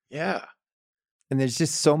 Yeah. And there's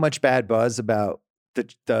just so much bad buzz about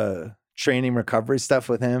the training recovery stuff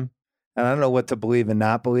with him. And I don't know what to believe and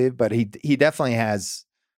not believe, but he definitely has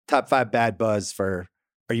top 5 bad buzz for,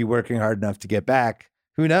 are you working hard enough to get back?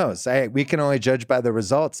 Who knows? We can only judge by the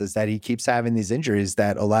results, is that he keeps having these injuries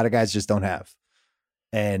that a lot of guys just don't have.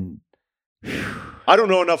 And I don't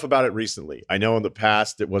know enough about it recently. I know in the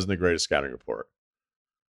past it wasn't the greatest scouting report.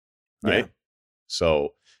 Right? Yeah.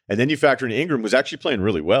 So, and then you factor in Ingram, was actually playing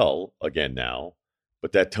really well again now.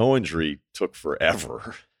 But that toe injury took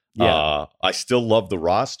forever. Yeah. I still love the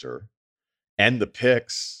roster and the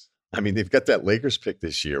picks. I mean, they've got that Lakers pick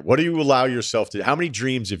this year. What do you allow yourself to? How many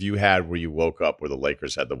dreams have you had where you woke up where the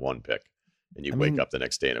Lakers had the 1 pick and you wake up the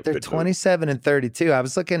next day and they're 27 and 32. I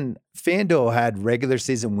was looking, FanDuel had regular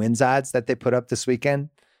season wins odds that they put up this weekend.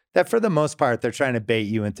 That for the most part, they're trying to bait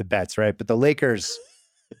you into bets, right? But the Lakers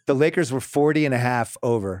were 40 and a half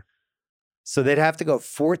over. So they'd have to go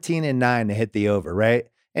 14 and 9 to hit the over, right?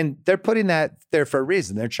 And they're putting that there for a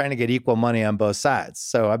reason. They're trying to get equal money on both sides.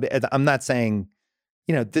 So I'm not saying,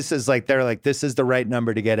 this is like, they're like, this is the right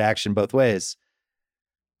number to get action both ways.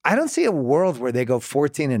 I don't see a world where they go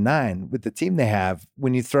 14 and 9 with the team they have.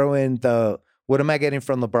 When you throw in what am I getting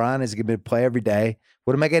from LeBron? Is he going to play every day?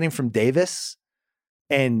 What am I getting from Davis?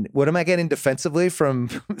 And what am I getting defensively from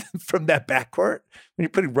that backcourt? When you're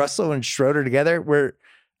putting Russell and Schroeder together,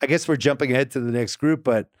 I guess we're jumping ahead to the next group,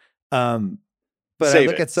 but I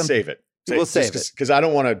look at some. Save it. We'll save it because I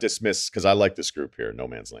don't want to dismiss. Because I like this group here, no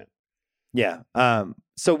man's land. Yeah.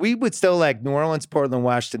 So we would still like New Orleans, Portland,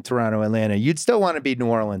 Washington, Toronto, Atlanta. You'd still want to be New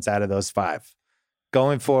Orleans out of those 5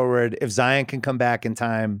 going forward. If Zion can come back in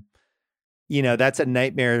time, that's a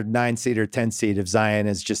nightmare 9 seed or 10 seed if Zion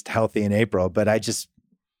is just healthy in April. But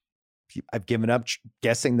I've given up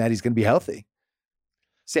guessing that he's going to be healthy.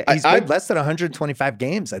 See, he's played less than 125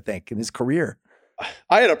 games, I think, in his career.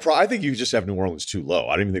 I think you just have New Orleans too low.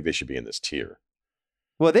 I don't even think they should be in this tier.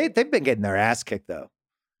 Well, they've been getting their ass kicked, though.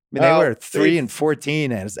 I mean, they were 3 and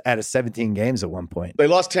 14 out of 17 games at one point. They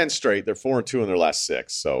lost 10 straight. They're 4-2 in their last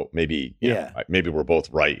 6. So maybe, maybe we're both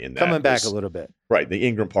right in that. Coming back a little bit. Right. The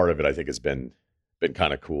Ingram part of it, I think, has been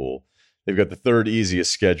kind of cool. They've got the 3rd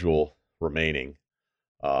easiest schedule remaining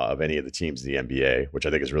of any of the teams in the NBA, which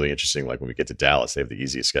I think is really interesting. Like when we get to Dallas, they have the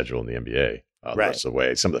easiest schedule in the NBA. The rest of the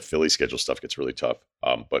way. Some of the Philly schedule stuff gets really tough.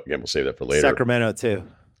 But again, we'll save that for later. Sacramento too.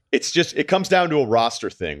 It comes down to a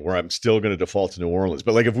roster thing where I'm still going to default to New Orleans.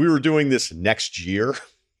 But like if we were doing this next year,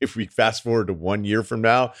 if we fast forward to 1 year from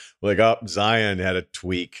now, we're like, Zion had a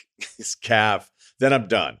tweak, his calf, then I'm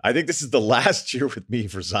done. I think this is the last year with me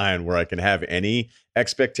for Zion where I can have any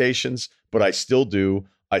expectations, but I still do.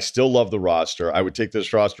 I still love the roster. I would take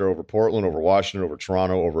this roster over Portland, over Washington, over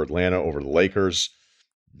Toronto, over Atlanta, over the Lakers.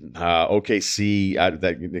 OKC,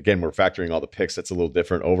 again, we're factoring all the picks. That's a little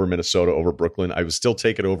different. Over Minnesota, over Brooklyn. I would still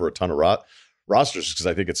take it over a ton of rosters because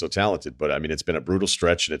I think it's so talented. But I mean, it's been a brutal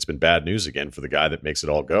stretch, and it's been bad news again for the guy that makes it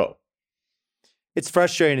all go. It's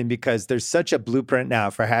frustrating because there's such a blueprint now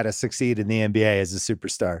for how to succeed in the NBA as a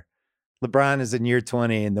superstar. LeBron is in year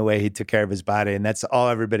 20 in the way he took care of his body, and that's all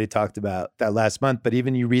everybody talked about that last month. But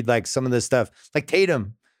even you read like some of the stuff, like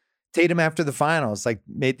Tatum after the finals, like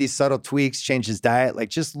made these subtle tweaks, changed his diet, like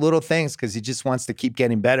just little things because he just wants to keep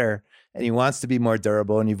getting better and he wants to be more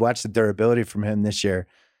durable. And you've watched the durability from him this year.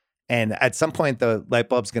 And at some point, the light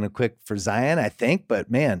bulb's going to click for Zion, I think.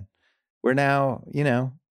 But man, we're now, it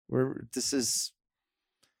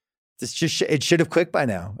should have clicked by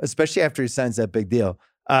now, especially after he signs that big deal.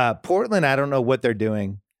 Portland, I don't know what they're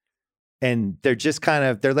doing. And they're just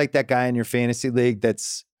they're like that guy in your fantasy league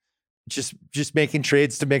that's just making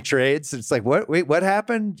trades to make trades. It's like, what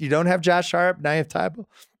happened? You don't have Josh Hart, now you have Thibault.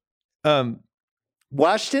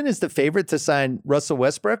 Washington is the favorite to sign Russell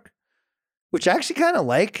Westbrook, which I actually kind of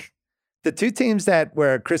like. The two teams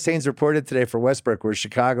where Chris Haynes reported today for Westbrook were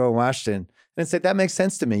Chicago and Washington. And it's like, that makes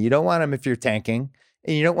sense to me. You don't want him if you're tanking,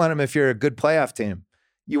 and you don't want him if you're a good playoff team.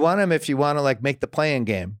 You want him if you want to like make the play-in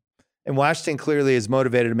game. And Washington clearly is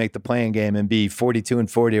motivated to make the play-in game and be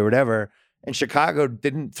 42-40 or whatever. And Chicago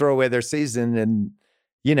didn't throw away their season, and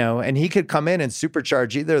and he could come in and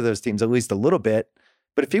supercharge either of those teams at least a little bit.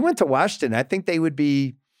 But if he went to Washington, I think they would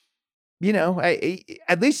be,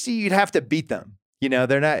 at least you'd have to beat them.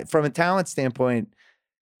 They're not, from a talent standpoint,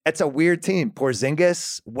 it's a weird team.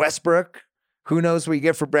 Porzingis, Westbrook, who knows what you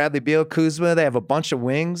get for Bradley Beal, Kuzma. They have a bunch of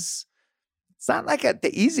wings. It's not like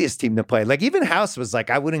the easiest team to play. Like even House was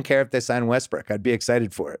like, I wouldn't care if they signed Westbrook. I'd be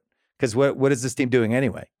excited for it. Because what is this team doing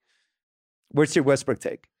anyway? Where's your Westbrook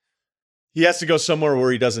take? He has to go somewhere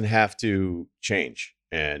where he doesn't have to change.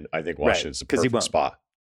 And I think Washington's the perfect spot.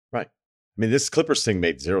 Right. I mean, this Clippers thing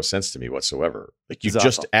made zero sense to me whatsoever. Like you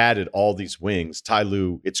just added all these wings. Ty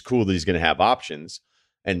Lue, it's cool that he's going to have options.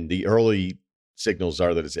 And the early signals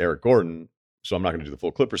are that it's Eric Gordon. So I'm not going to do the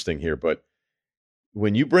full Clippers thing here. But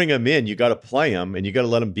when you bring him in, you got to play him and you got to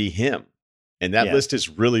let him be him. And that list is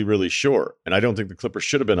really, really short. And I don't think the Clippers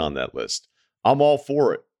should have been on that list. I'm all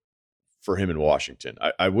for it for him in Washington.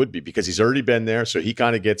 I would be, because he's already been there. So he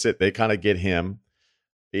kind of gets it. They kind of get him.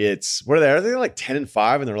 It's, what are they like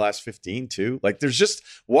 10-5 in their last 15 too? Like there's just,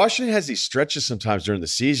 Washington has these stretches sometimes during the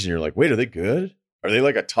season. You're like, wait, are they good? Are they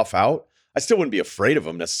like a tough out? I still wouldn't be afraid of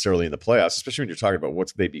them necessarily in the playoffs, especially when you're talking about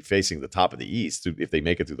what they'd be facing the top of the East if they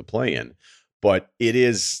make it through the play-in. But it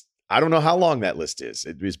is, I don't know how long that list is.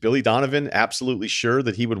 Is Billy Donovan absolutely sure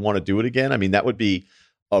that he would want to do it again? I mean, that would be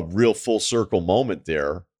a real full circle moment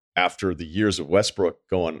there after the years of Westbrook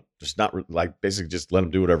going, just not like basically just let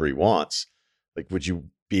him do whatever he wants. Like, would you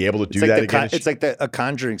be able to do that again? It's like a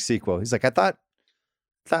Conjuring sequel. He's like, I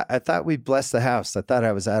thought we blessed the house. I thought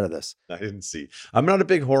I was out of this. I didn't see. I'm not a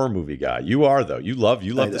big horror movie guy. You are though. You love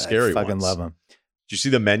the scary ones. I fucking love them. Did you see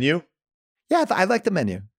The Menu? Yeah, I like The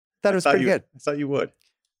Menu. Thought it was pretty good. I thought you would.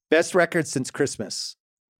 Best record since Christmas.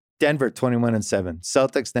 Denver 21-7,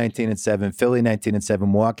 Celtics 19-7, Philly 19-7,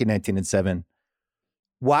 Milwaukee 19-7,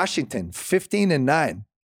 Washington 15-9.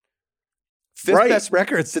 Fifth best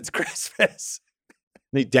record since Christmas.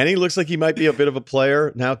 Denny looks like he might be a bit of a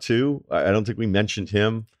player now too. I don't think we mentioned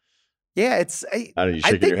him. Yeah, it's. I don't know, you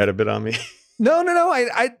shaking your head a bit on me. No.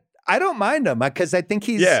 I don't mind him because I think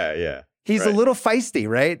he's. Yeah. He's a little feisty,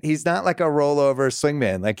 right? He's not like a rollover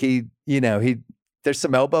swingman. Like there's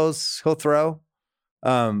some elbows he'll throw.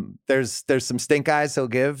 There's some stink eyes he'll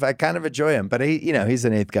give. I kind of enjoy him, but he's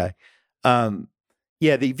an eighth guy.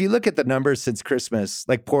 If you look at the numbers since Christmas,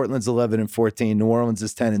 like Portland's 11-14, New Orleans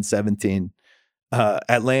is 10-17,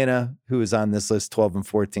 Atlanta, who is on this list,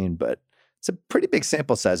 12-14, but it's a pretty big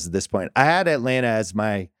sample size at this point. I had Atlanta as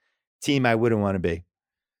my team I wouldn't want to be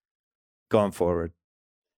going forward.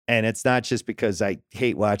 And it's not just because I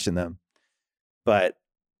hate watching them, but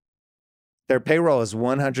their payroll is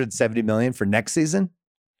 $170 million for next season.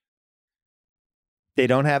 They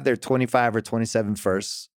don't have their 25 or 27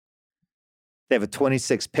 firsts. They have a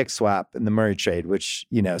 26 pick swap in the Murray trade, which,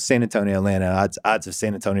 San Antonio, Atlanta, odds of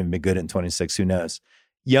San Antonio being good in 26, who knows?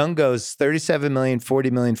 Young goes $37 million,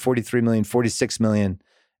 $40 million, $43 million, $46 million,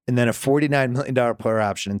 and then a $49 million player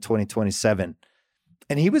option in 2027.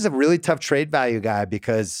 And he was a really tough trade value guy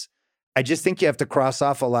because I just think you have to cross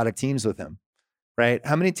off a lot of teams with him, right?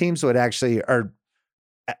 How many teams are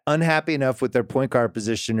unhappy enough with their point guard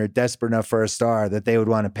position or desperate enough for a star that they would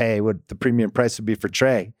want to pay what the premium price would be for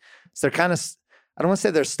Trey? So they're kind of I don't want to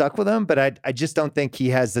say they're stuck with him, but I just don't think he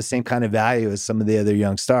has the same kind of value as some of the other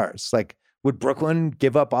young stars. Like, would Brooklyn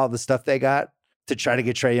give up all the stuff they got to try to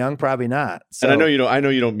get Trae Young? Probably not. So, and I know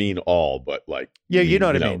you don't mean all, but like, you know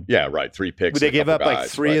what I mean? Yeah, right. 3 picks. Would they give up guys, like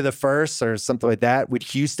 3 of the first or something like that? Would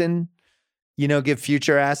Houston, give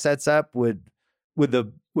future assets up? Would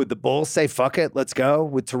the Bulls say, fuck it, let's go?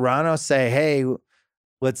 Would Toronto say, hey,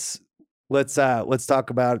 let's talk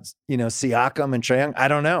about, Siakam and Trae Young? I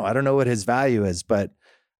don't know. I don't know what his value is, but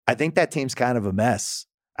I think that team's kind of a mess.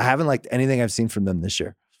 I haven't liked anything I've seen from them this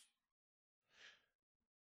year.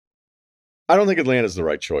 I don't think Atlanta's the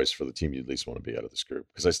right choice for the team you at least want to be out of this group,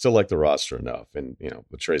 because I still like the roster enough. And,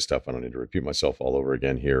 the Trae stuff, I don't need to repeat myself all over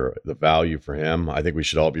again here. The value for him, I think we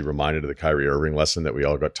should all be reminded of the Kyrie Irving lesson that we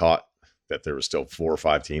all got taught, that there were still 4 or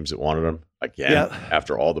 5 teams that wanted him again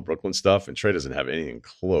after all the Brooklyn stuff. And Trae doesn't have anything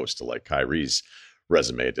close to like Kyrie's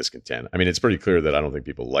resume of discontent. I mean, it's pretty clear that I don't think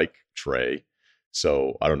people like Trae.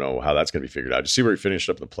 So I don't know how that's going to be figured out. Did you see where he finished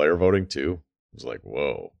up in the player voting too? It was like,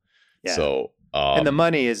 whoa. Yeah. So, and the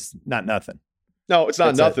money is not nothing. No, it's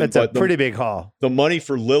not nothing. It's a pretty big haul. The money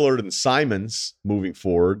for Lillard and Simons moving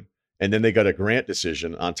forward, and then they got a Grant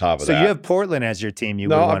decision on top of that. So you have Portland as your team. You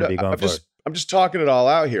would want to be going for. I'm just talking it all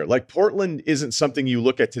out here. Like, Portland isn't something you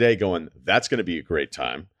look at today going, that's going to be a great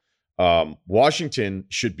time. Washington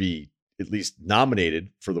should be at least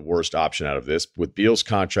nominated for the worst option out of this, with Beal's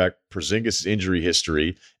contract, Porzingis' injury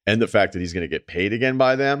history, and the fact that he's going to get paid again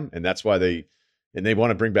by them. And that's why they want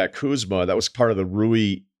to bring back Kuzma. That was part of the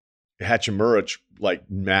Rui Hachimura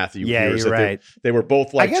Matthew. Yeah, years you're right. They were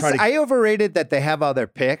both I guess I overrated that they have all their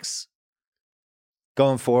picks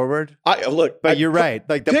going forward. You're right.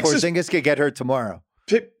 Like, the Porzingis could get hurt tomorrow.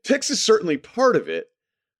 Picks is certainly part of it,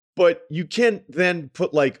 but you can't then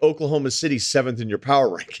put like Oklahoma City 7th in your power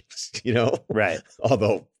rankings, Right.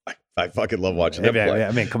 Although I fucking love watching them play.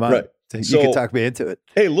 I mean, come on. Right. You can talk me into it.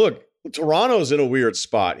 Hey, look, Toronto's in a weird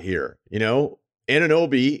spot here.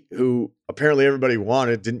 Anunoby, who apparently everybody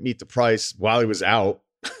wanted, didn't meet the price while he was out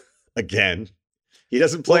again. He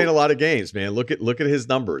doesn't play in a lot of games, man. Look at his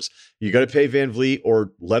numbers. You got to pay Van Vliet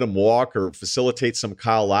or let him walk or facilitate some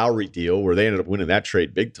Kyle Lowry deal, where they ended up winning that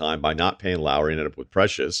trade big time by not paying Lowry and ended up with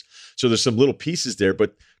Precious. So there's some little pieces there.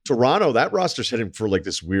 But Toronto, that roster's heading for like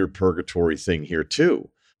this weird purgatory thing here too.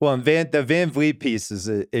 Well, and the Van Vliet piece is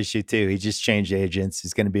an issue too. He just changed agents.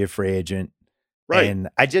 He's going to be a free agent. Right. And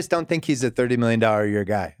I just don't think he's a $30 million a year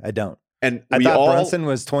guy. I don't. And I thought Brunson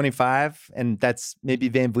was 25, and that's maybe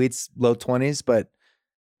Van Vliet's low 20s. But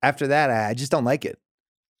after that, I just don't like it.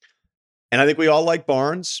 And I think we all like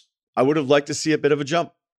Barnes. I would have liked to see a bit of a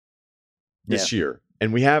jump this year,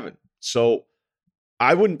 and we haven't. So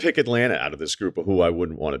I wouldn't pick Atlanta out of this group of who I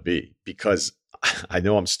wouldn't want to be, because I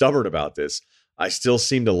know I'm stubborn about this. I still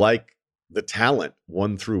seem to like the talent,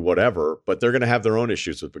 1 through whatever, but they're going to have their own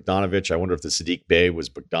issues with Bogdanovich. I wonder if the Sadiq Bey was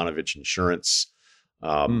Bogdanovich insurance.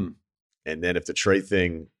 And then if the Trae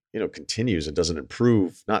thing, continues and doesn't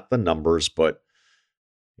improve, not the numbers, but,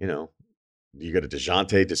 you got a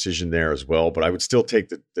DeJounte decision there as well. But I would still take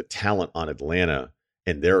the talent on Atlanta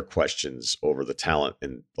and their questions over the talent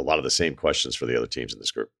and a lot of the same questions for the other teams in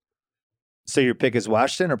this group. So your pick is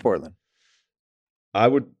Washington or Portland? I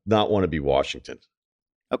would not want to be Washington.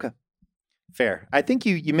 Okay. Fair. I think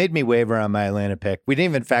you made me waver on my Atlanta pick. We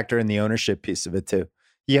didn't even factor in the ownership piece of it too.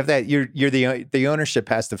 You have that. You're the ownership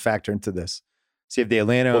has to factor into this. So you have the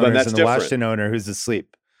Atlanta owners and the different. Washington owner who's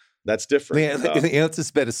asleep. That's different. Leon's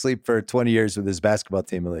has been asleep for 20 years with his basketball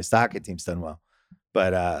team, at least. The hockey team's done well.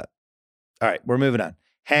 But all right, we're moving on.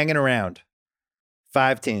 Hanging around.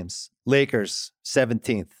 5 teams. Lakers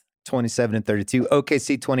 17th, 27-32.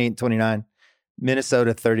 OKC 28-29.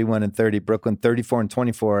 Minnesota 31-30, Brooklyn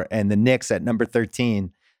 34-24, and the Knicks at number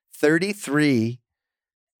 13,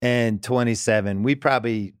 33-27. We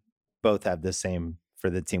probably both have the same for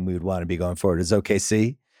the team we would want to be going forward as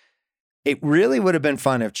OKC. It really would have been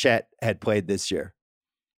fun if Chet had played this year.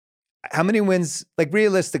 How many wins, like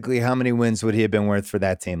realistically, how many wins would he have been worth for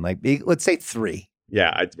that team? Like, let's say 3.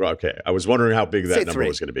 Yeah, okay. I was wondering how big that number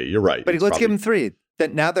was going to be. You're right. But let's give him 3.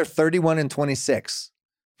 That now they're 31-26,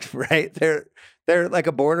 right? They're like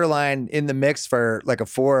a borderline in the mix for like a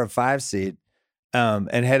 4 or 5 seed, and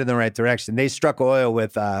head in the right direction. They struck oil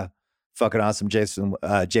with fucking awesome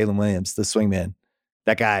Jalen Williams, the swingman.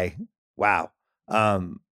 That guy, wow.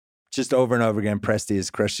 Just over and over again, Presti's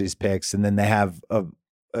crushed these picks, and then they have a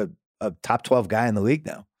top 12 guy in the league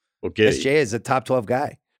now. Well, Giddey. SJ is a top 12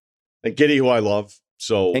 guy. And Giddey, who I love.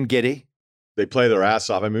 And Giddey. They play their ass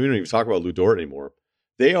off. I mean, we don't even talk about Lou Dort anymore.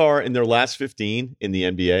 They are in their last 15 in the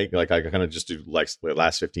NBA. Like, I kind of just do like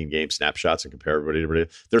last 15 game snapshots and compare everybody to everybody.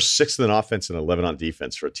 They're 6th in offense and 11 on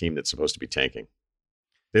defense for a team that's supposed to be tanking.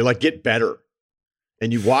 They like get better.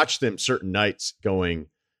 And you watch them certain nights going,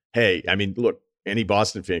 hey, I mean, look, any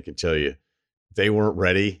Boston fan can tell you they weren't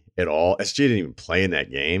ready at all. SG didn't even play in that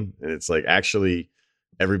game. And it's like, actually,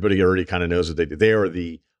 everybody already kind of knows what they did. They are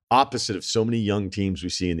the opposite of so many young teams we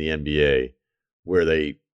see in the NBA where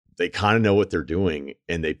they kind of know what they're doing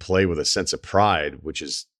and they play with a sense of pride, which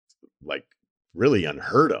is like really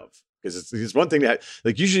unheard of. Because it's one thing that,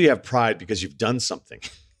 like, usually you have pride because you've done something.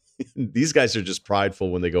 These guys are just prideful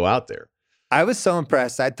when they go out there. I was so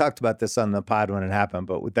impressed. I talked about this on the pod when it happened,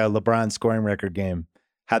 but with that LeBron scoring record game,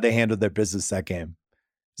 how they handled their business that game.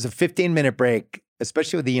 It was a 15-minute break,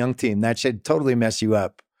 especially with the young team. That should totally mess you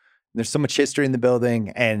up. There's so much history in the building,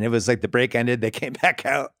 and it was like the break ended. They came back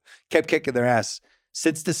out, kept kicking their ass.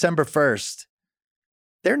 Since December 1st,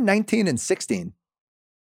 they're 19-16.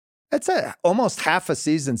 That's almost half a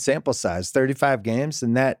season sample size, 35 games.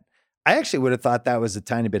 And that, I actually would have thought that was a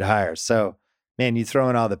tiny bit higher. So, man, you throw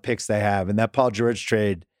in all the picks they have, and that Paul George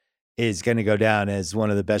trade is going to go down as one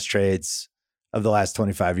of the best trades of the last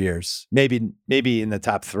 25 years. Maybe in the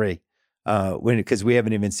top three, because we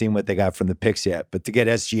haven't even seen what they got from the picks yet. But to get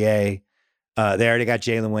SGA, they already got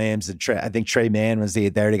Jalen Williams, and I think Trey Mann they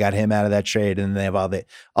already got him out of that trade, and they have all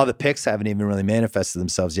the picks haven't even really manifested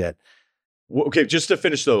themselves yet. Well, okay, just to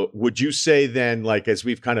finish though, would you say then, like, as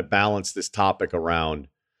we've kind of balanced this topic around,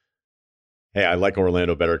 hey, I like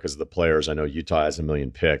Orlando better because of the players. I know Utah has a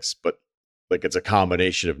million picks, but like it's a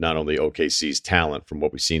combination of not only OKC's talent from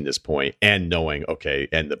what we've seen this point and knowing, okay,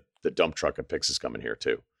 and the dump truck of picks is coming here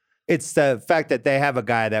too. It's the fact that they have a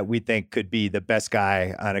guy that we think could be the best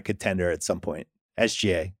guy on a contender at some point.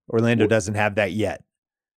 SGA. Orlando doesn't have that yet.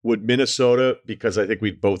 Would Minnesota, because I think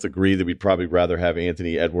we'd both agree that we'd probably rather have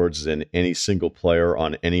Anthony Edwards than any single player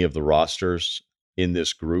on any of the rosters in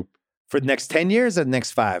this group? For the next 10 years or the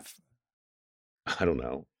next 5? I don't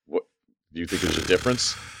know. What do you think there's a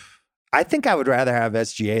difference? I think I would rather have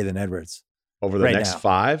SGA than Edwards. Over the next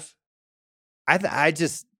 5? I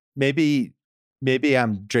just, maybe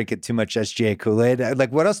I'm drinking too much SGA Kool-Aid.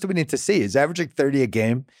 Like, what else do we need to see? He's averaging 30 a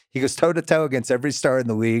game. He goes toe-to-toe against every star in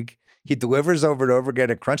the league. He delivers over and over again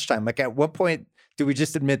at crunch time. Like, at what point do we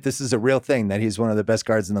just admit this is a real thing, that he's one of the best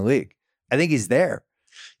guards in the league? I think he's there.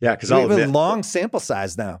 Yeah, because we have a long sample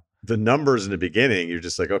size now. The numbers in the beginning, you're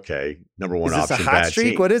just like, okay, number one option. Is this a hot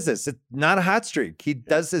streak? What is this? It's not a hot streak. He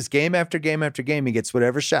does this game after game after game. He gets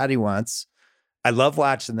whatever shot he wants. I love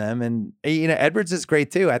watching them. And, Edwards is great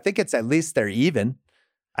too. I think it's at least they're even.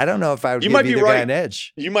 I don't know if I would give either guy an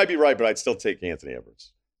edge. You might be right, but I'd still take Anthony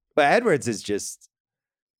Edwards. But Edwards is just,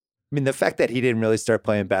 the fact that he didn't really start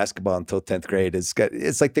playing basketball until 10th grade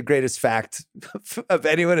it's like the greatest fact of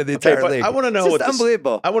anyone in the entire league. I want to know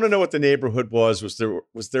unbelievable. I want to know what the neighborhood was.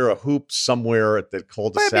 Was there a hoop somewhere at the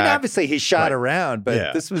cul-de-sac? Well, obviously he shot around,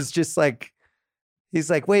 but this was just like, he's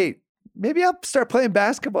like, wait, maybe I'll start playing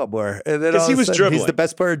basketball more. And then all he of a was sudden, dribbling. He's the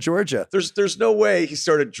best player in Georgia. There's no way he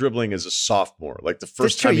started dribbling as a sophomore. Like the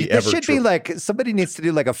first time he ever. Should be like, somebody needs to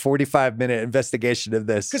do like a 45-minute investigation of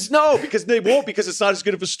this. Because they won't, because it's not as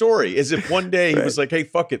good of a story as if one day he was like, hey,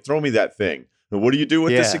 fuck it, throw me that thing. And what do you do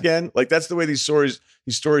with this again? Like, that's the way these stories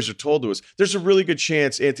are told to us. There's a really good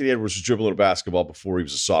chance Anthony Edwards was dribbling a basketball before he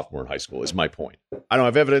was a sophomore in high school, is my point. I don't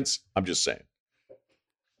have evidence. I'm just saying.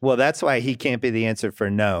 Well, that's why he can't be the answer for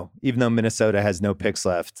no. Even though Minnesota has no picks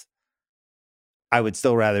left, I would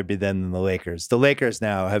still rather be them than the Lakers. The Lakers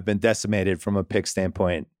now have been decimated from a pick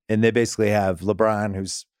standpoint, and they basically have LeBron,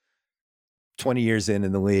 who's 20 years in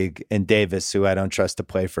the league, and Davis, who I don't trust to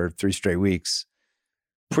play for 3 straight weeks.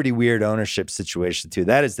 Pretty weird ownership situation, too.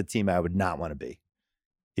 That is the team I would not want to be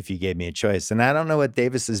if you gave me a choice. And I don't know what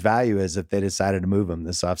Davis's value is if they decided to move him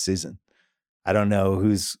this offseason. I don't know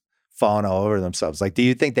who's falling all over themselves. Like, do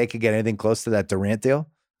you think they could get anything close to that Durant deal?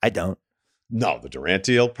 I don't. No, the Durant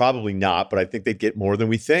deal, probably not, but I think they'd get more than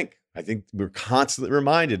we think. I think we're constantly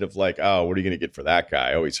reminded of like, oh, what are you going to get for that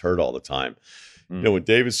guy? Oh, he's hurt all the time. When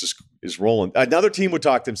Davis is rolling, another team would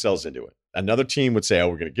talk themselves into it. Another team would say, oh,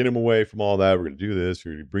 we're going to get him away from all that. We're going to do this.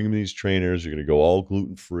 We're going to bring him these trainers. You're going to go all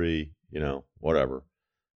gluten-free, whatever.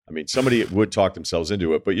 I mean, somebody would talk themselves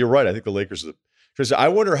into it, but you're right. I think the Lakers are because I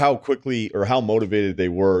wonder how quickly or how motivated they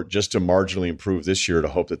were just to marginally improve this year to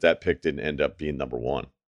hope that pick didn't end up being number 1.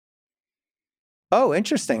 Oh,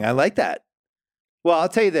 interesting. I like that. Well, I'll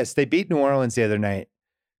tell you this. They beat New Orleans the other night,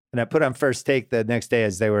 and I put on First Take the next day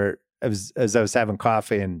as I was having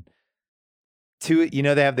coffee, and they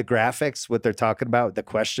have the graphics, what they're talking about, the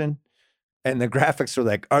question, and the graphics were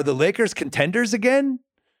like, are the Lakers contenders again?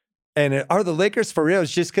 And are the Lakers for real?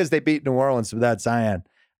 It's just because they beat New Orleans without Zion.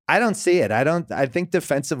 I don't see it. I think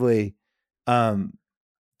defensively,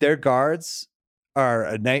 their guards are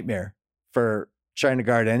a nightmare for trying to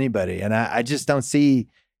guard anybody. And I just don't see,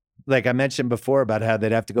 like I mentioned before about how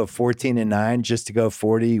they'd have to go 14-9 just to go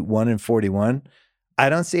 41-41. I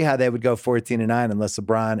don't see how they would go 14-9 unless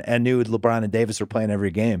LeBron and Davis were playing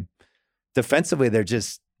every game. Defensively, they're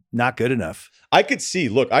just not good enough. I could see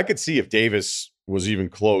if Davis was even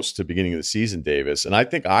close to beginning of the season, Davis. And I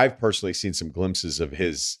think I've personally seen some glimpses of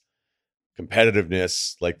his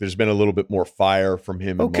competitiveness. Like there's been a little bit more fire from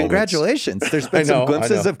him. Oh, congratulations. There's been some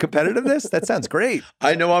glimpses of competitiveness. That sounds great.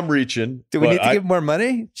 I know I'm reaching. Do we need to give him more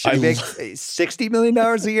money? Should he make $60 million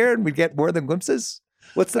a year and we get more than glimpses?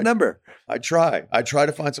 What's the number? I try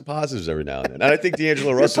to find some positives every now and then. And I think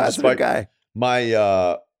D'Angelo Russell, despite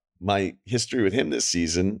my history with him this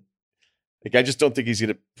season, like I just don't think he's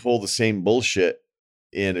going to pull the same bullshit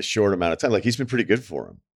in a short amount of time. Like he's been pretty good for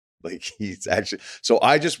him. Like he's actually. So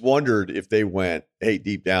I just wondered if they went, hey,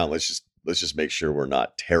 deep down, let's just make sure we're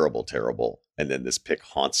not terrible, and then this pick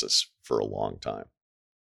haunts us for a long time.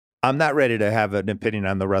 I'm not ready to have an opinion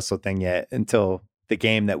on the Russell thing yet until the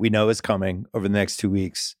game that we know is coming over the next 2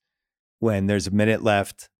 weeks, when there's a minute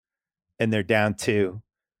left and they're down 2.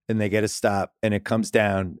 And they get a stop, and it comes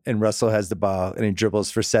down, and Russell has the ball, and he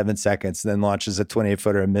dribbles for 7 seconds, and then launches a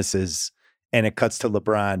 28-footer and misses, and it cuts to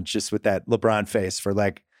LeBron just with that LeBron face for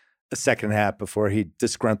like a second and a half before he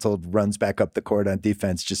disgruntled runs back up the court on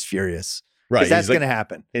defense, just furious. Right, that's going to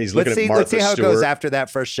happen. And he's looking at Martha Let's see how Stewart. It goes after that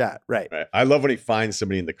first shot. Right. I love when he finds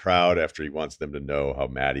somebody in the crowd after he wants them to know how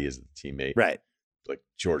mad he is at the teammate. Right. Like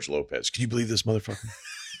George Lopez. Can you believe this motherfucker?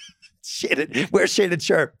 Where's Shaded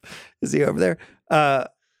Sharp? Is he over there?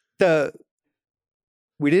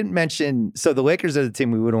 We didn't mention, so the Lakers are the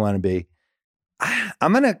team we wouldn't want to be.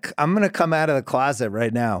 I'm gonna come out of the closet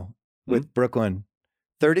right now with Brooklyn,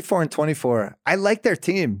 34-24. I like their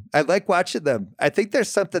team. I like watching them. I think there's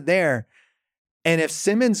something there. And if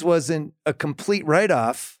Simmons wasn't a complete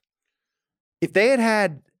write-off, if they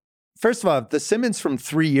had, first of all, if the Simmons from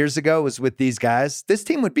 3 years ago was with these guys, this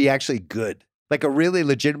team would be actually good, like a really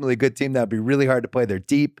legitimately good team that would be really hard to play. They're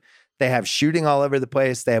deep. They have shooting all over the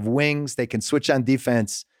place. They have wings. They can switch on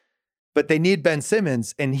defense. But they need Ben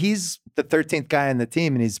Simmons, and he's the 13th guy on the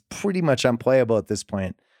team, and he's pretty much unplayable at this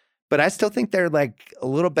point. But I still think they're like a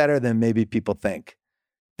little better than maybe people think.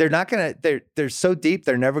 They're not going to, they're so deep,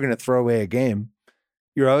 they're never going to throw away a game.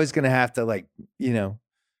 You're always going to have to, like, you know,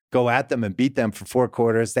 go at them and beat them for 4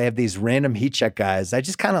 quarters. They have these random heat check guys. I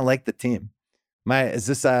just kind of like the team.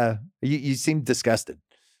 You seem disgusted.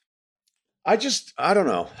 I don't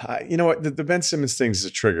know. You know what? The Ben Simmons thing is a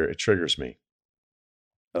trigger. It triggers me.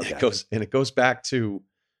 Okay. It goes back to,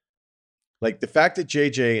 like, the fact that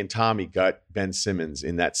JJ and Tommy got Ben Simmons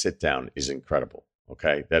in that sit down is incredible.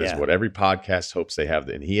 Okay. That is what every podcast hopes they have.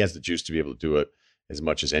 And he has the juice to be able to do it as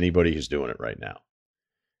much as anybody who's doing it right now.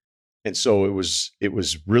 And so it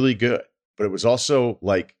was really good, but it was also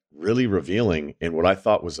like really revealing in what I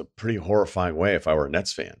thought was a pretty horrifying way if I were a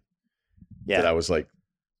Nets fan. Yeah. That I was like,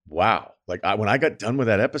 wow. Like when I got done with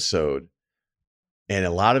that episode, and a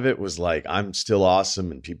lot of it was like, I'm still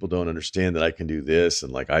awesome and people don't understand that I can do this.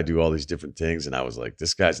 And like, I do all these different things. And I was like,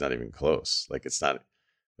 this guy's not even close. Like, it's not.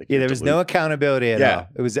 Like, there was no accountability at all.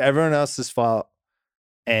 It was everyone else's fault.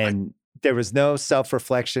 And there was no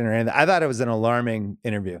self-reflection or anything. I thought it was an alarming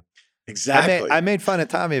interview. Exactly. I made fun of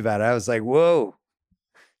Tommy about it. I was like, whoa.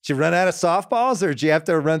 Did you run out of softballs, or did you have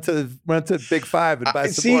to run to Big Five and buy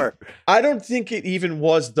some more? I don't think it even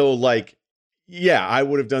was, though. Like, yeah, I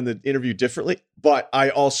would have done the interview differently, but I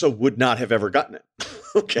also would not have ever gotten it.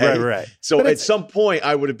 Okay. Right. So at some point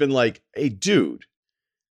I would have been like, hey, dude,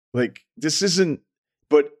 like, this isn't,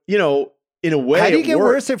 but, you know, in a way, how do you get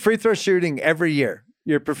worse at free throw shooting every year?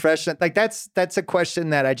 You're a professional. Like, that's a question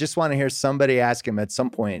that I just want to hear somebody ask him at some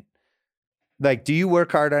point. Like, do you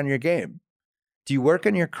work hard on your game? Do you work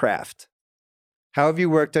on your craft? How have you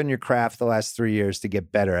worked on your craft the last 3 years to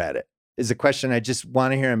get better at it? Is a question I just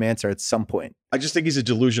want to hear him answer at some point. I just think he's a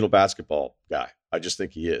delusional basketball guy. I just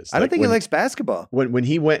think he is. I don't think he likes basketball. When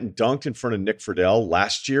he went and dunked in front of Nick Friedel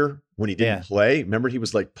last year when he didn't play, remember he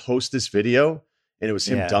was like, post this video, and it was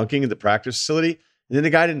him dunking in the practice facility, and then the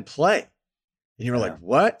guy didn't play. And you were like,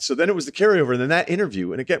 what? So then it was the carryover, and then that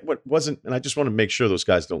interview, and again, what wasn't, and I just want to make sure those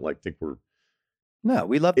guys don't like think we're. No,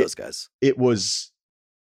 we love those guys. It was,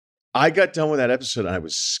 I got done with that episode and I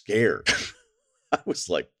was scared. I was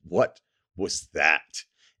like, what was that?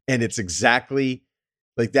 And it's exactly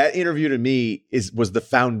like that interview to me was the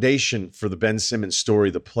foundation for the Ben Simmons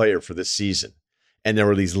story, the player for this season. And there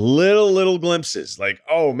were these little glimpses like,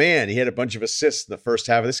 oh man, he had a bunch of assists in the first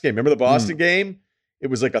half of this game. Remember the Boston game?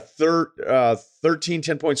 It was like a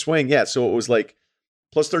 10-point swing. Yeah. So it was like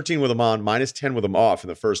plus 13 with him on, minus 10 with him off in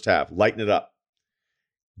the first half, lighten it up.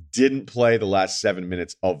 didn't play the last 7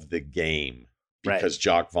 minutes of the game because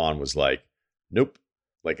Jacques Vaughn was like, nope,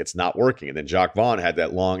 like it's not working. And then Jacques Vaughn had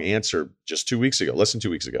that long answer just 2 weeks ago, less than 2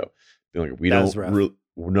 weeks ago. Being like, we don't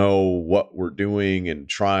know what we're doing and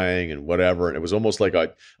trying and whatever. And it was almost like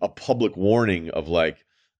a public warning of like,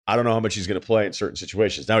 I don't know how much he's going to play in certain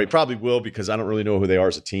situations. Now he probably will because I don't really know who they are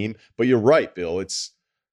as a team. But you're right, Bill.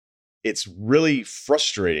 It's really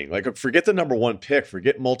frustrating. Like, forget the number one pick,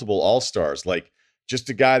 forget multiple all-stars. Like, just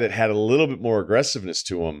a guy that had a little bit more aggressiveness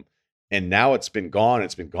to him. And now it's been gone.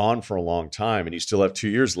 It's been gone for a long time. And you still have 2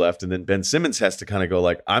 years left. And then Ben Simmons has to kind of go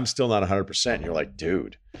like, I'm still not 100%. And you're like,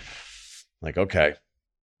 dude, like, okay.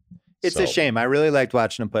 It's a shame. I really liked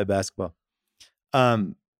watching him play basketball.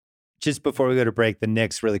 Just before we go to break, the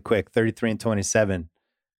Knicks really quick, 33-27.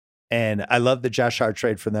 And I love the Josh Hart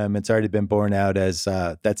trade for them. It's already been borne out as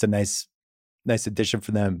that's a nice addition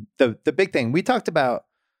for them. The big thing, we talked about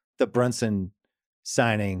the Brunson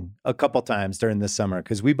signing a couple times during the summer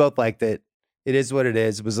because we both liked it. It is what it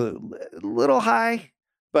is. It was a little high,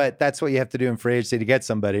 but that's what you have to do in free agency to get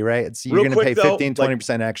somebody, right? You're going to pay 15,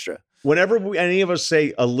 20%20% extra. Whenever any of us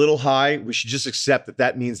say a little high, we should just accept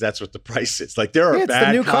that means that's what the price is. Like, there are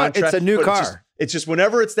bad contracts. It's a new car. It's just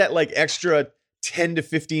whenever it's that like extra 10 to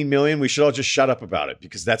 15 million, we should all just shut up about it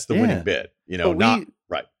because that's the winning bid. You know,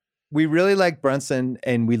 right. We really like Brunson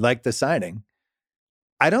and we like the signing.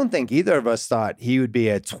 I don't think either of us thought he would be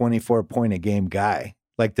a 24-point-a-game guy.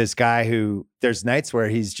 Like this guy who there's nights where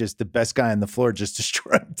he's just the best guy on the floor, just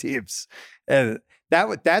destroying teams. And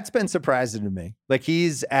that's been surprising to me. Like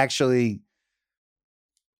he's actually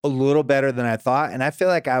a little better than I thought. And I feel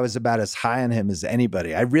like I was about as high on him as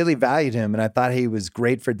anybody. I really valued him and I thought he was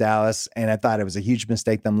great for Dallas. And I thought it was a huge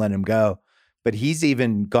mistake them letting him go. But he's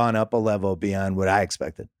even gone up a level beyond what I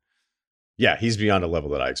expected. Yeah, he's beyond a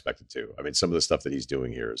level that I expected too. I mean, some of the stuff that he's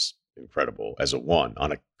doing here is incredible as a one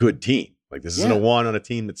on a good team. Like this isn't a one on a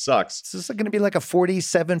team that sucks. This is going to be like a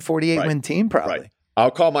 47, 48 win team probably. Right. I'll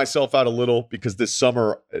call myself out a little because this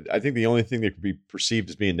summer, I think the only thing that could be perceived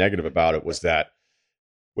as being negative about it was that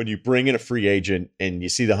when you bring in a free agent and you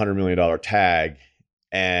see the $100 million tag,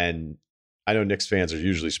 and I know Knicks fans are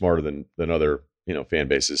usually smarter than other, fan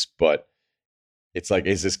bases, but it's like,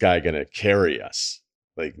 is this guy going to carry us?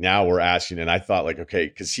 Like now we're asking, and I thought like, okay,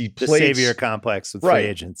 because he played the savior complex with free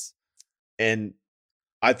agents. And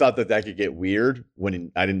I thought that could get weird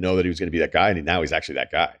when I didn't know that he was going to be that guy. And now he's actually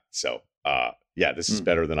that guy. So, yeah, this is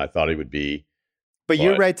better than I thought he would be. But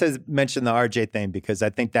you're right to mention the RJ thing because I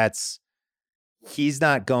think he's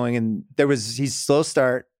not going in. He's slow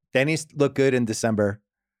start. Then he looked good in December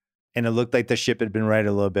and it looked like the ship had been right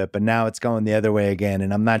a little bit, but now it's going the other way again.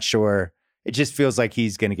 And I'm not sure. It just feels like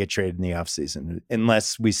he's going to get traded in the offseason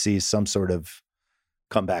unless we see some sort of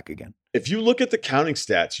comeback again. If you look at the counting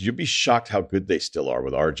stats, you'd be shocked how good they still are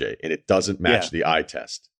with RJ, and it doesn't match the eye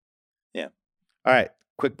test. Yeah. All right.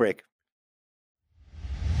 Quick break.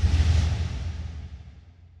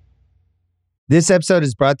 This episode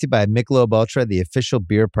is brought to you by Michelob Ultra, the official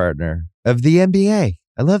beer partner of the NBA.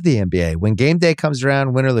 I love the NBA. When game day comes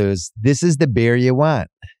around, win or lose, this is the beer you want.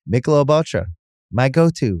 Michelob Ultra, my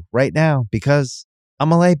go-to right now because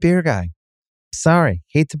I'm a light beer guy. Sorry,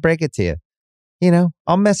 hate to break it to you.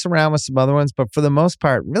 I'll mess around with some other ones, but for the most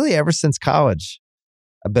part, really ever since college,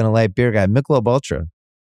 I've been a light beer guy. Michelob Ultra,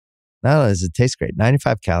 not only does it taste great,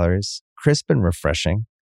 95 calories, crisp and refreshing.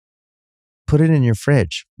 Put it in your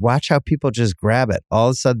fridge. Watch how people just grab it. All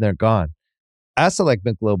of a sudden, they're gone. I also like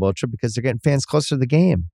Michelob Ultra because they're getting fans closer to the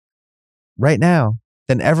game right now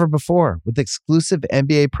than ever before with exclusive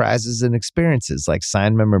NBA prizes and experiences like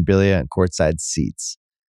signed memorabilia and courtside seats.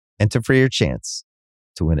 Enter for your chance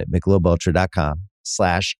to win at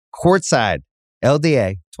MichelobUltra.com/courtside.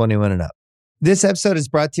 LDA 21 and up. This episode is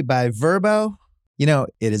brought to you by Vrbo. It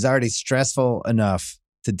is already stressful enough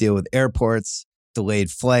to deal with airports,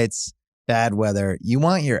 delayed flights, bad weather. You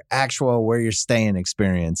want your actual where you're staying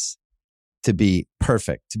experience to be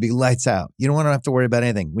perfect, to be lights out. You don't want to have to worry about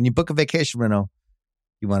anything. When you book a vacation rental,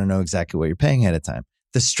 you want to know exactly what you're paying ahead of time.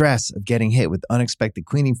 The stress of getting hit with unexpected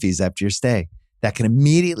cleaning fees after your stay, that can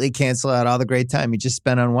immediately cancel out all the great time you just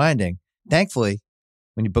spent unwinding. Thankfully,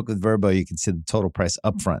 when you book with Vrbo, you can see the total price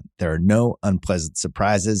upfront. There are no unpleasant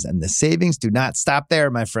surprises, and the savings do not stop there,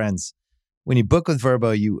 my friends. When you book with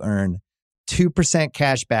Vrbo, you earn 2%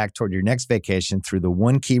 cash back toward your next vacation through the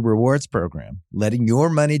One Key Rewards program, letting your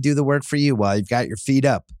money do the work for you while you've got your feet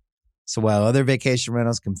up. So while other vacation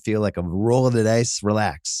rentals can feel like a roll of the dice,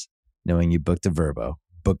 relax, knowing you booked a Vrbo.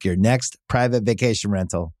 Book your next private vacation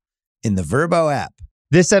rental in the Vrbo app.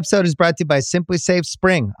 This episode is brought to you by Simply Safe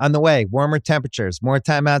Spring. On the way, warmer temperatures, more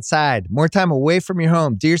time outside, more time away from your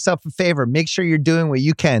home. Do yourself a favor. Make sure you're doing what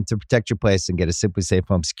you can to protect your place and get a Simply Safe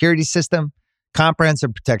home security system.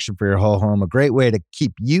 Comprehensive protection for your whole home. A great way to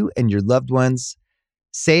keep you and your loved ones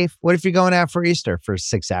safe. What if you're going out for Easter for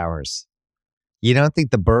 6 hours? You don't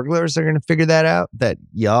think the burglars are going to figure that out? That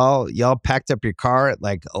y'all packed up your car at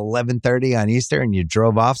like 11:30 on Easter and you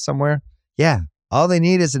drove off somewhere? Yeah, all they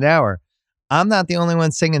need is an hour. I'm not the only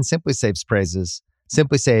one singing Simply Safe's praises.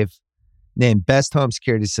 Simply Safe, named Best Home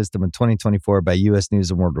Security System in 2024 by U.S.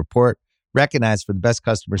 News & World Report, recognized for the best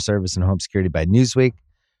customer service and home security by Newsweek.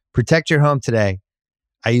 Protect your home today.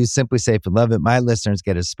 I use Simply Safe and love it. My listeners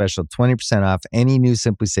get a special 20% off any new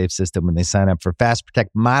Simply Safe system when they sign up for Fast Protect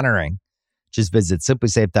monitoring. Just visit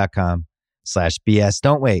simplysafe.com/BS.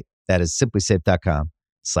 Don't wait. That is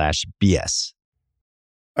simplysafe.com/BS.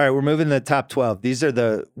 All right, we're moving to the top 12. These are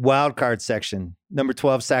the wild card section. Number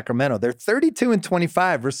 12, Sacramento. They're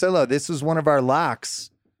 32-25. Russillo, this was one of our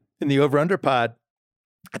locks in the over-under pod.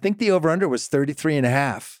 I think the over-under was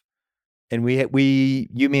 33.5. And you,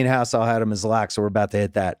 me, and House all had them as locks, so we're about to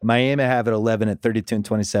hit that. Miami have it 11 at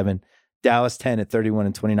 32-27. Dallas 10 at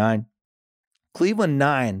 31-29. Cleveland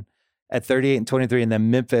 9 at 38-23. And then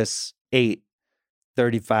Memphis 8,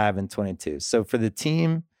 35-22. So for the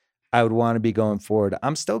team I would want to be going forward,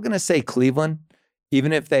 I'm still going to say Cleveland,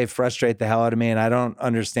 even if they frustrate the hell out of me. And I don't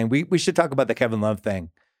understand. We should talk about the Kevin Love thing.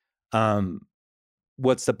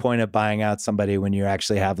 What's the point of buying out somebody when you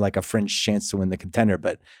actually have like a fringe chance to win the contender?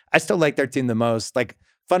 But I still like their team the most. Like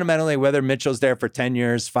fundamentally, whether Mitchell's there for 10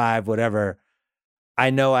 years, 5, whatever, I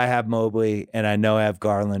know I have Mobley and I know I have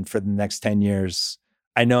Garland for the next 10 years.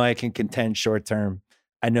 I know I can contend short term.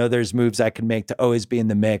 I know there's moves I can make to always be in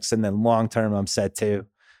the mix. And then long term, I'm set too.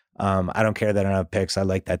 I don't care that I don't have picks. I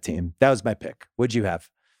like that team. That was my pick. What'd you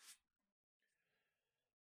have?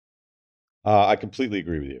 I completely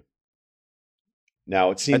agree with you.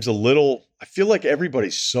 Now, it seems a little, I feel like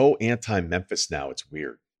everybody's so anti-Memphis now. It's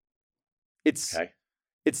weird. It's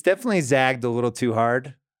definitely zagged a little too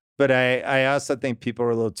hard, but I also think people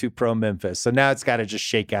are a little too pro-Memphis. So now it's got to just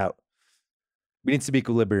shake out. We need some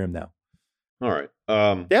equilibrium now. All right.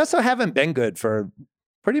 They also haven't been good for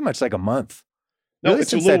pretty much like a month. No, really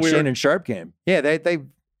it's a since little that weird. Shannon Sharp game. Yeah, they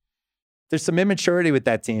there's some immaturity with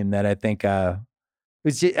that team that I think I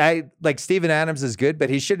like. Steven Adams is good,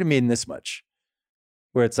 but he shouldn't mean this much.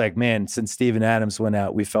 Where it's like, man, since Steven Adams went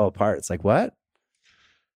out, we fell apart. It's like, what?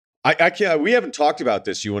 I can't. We haven't talked about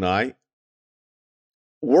this, you and I.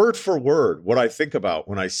 Word for word, what I think about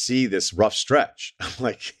when I see this rough stretch. I'm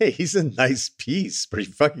like, hey, he's a nice piece. But are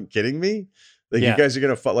you fucking kidding me? Like, you guys are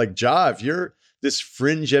gonna like Ja, if you're this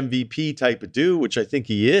fringe MVP type of dude, which I think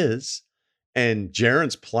he is, and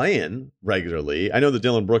Jaren's playing regularly. I know the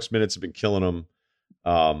Dylan Brooks minutes have been killing him.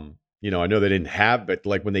 I know they didn't have, but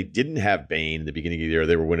like when they didn't have Bane in the beginning of the year,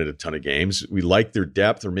 they were winning a ton of games. We like their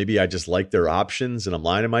depth, or maybe I just like their options, and I'm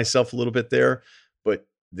lying to myself a little bit there. But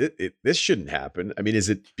this shouldn't happen. I mean, is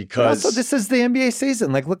it because... Also, this is the NBA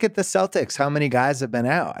season. Like, look at the Celtics. How many guys have been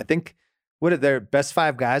out? I think, what are their best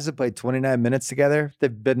 5 guys have played 29 minutes together?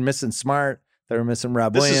 They've been missing Smart. They were missing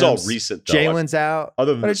Rob Williams. This is all recent, though. Jalen's out.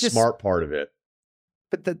 Other than the Smart part of it.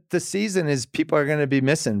 But the season is people are going to be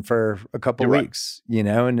missing for a couple You're weeks,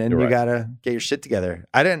 and you got to get your shit together.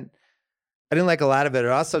 I didn't like a lot of it.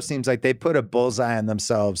 It also seems like they put a bullseye on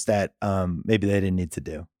themselves that maybe they didn't need to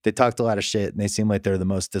do. They talked a lot of shit, and they seem like they're the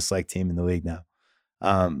most disliked team in the league now.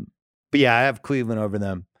 But yeah, I have Cleveland over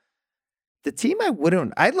them. The team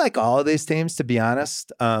I'd like all of these teams, to be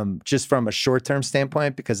honest, just from a short-term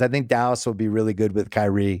standpoint, because I think Dallas will be really good with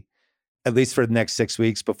Kyrie, at least for the next 6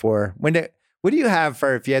 weeks before. What do you have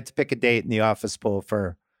for if you had to pick a date in the office poll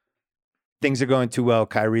for things are going too well,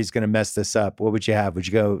 Kyrie's going to mess this up? What would you have? Would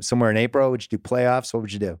you go somewhere in April? Would you do playoffs? What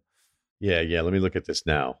would you do? Yeah. Let me look at this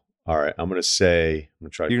now. All right. I'm going to try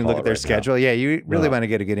to You're going to look at their schedule? Now. Yeah, you really want to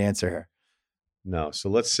get a good answer here. No. So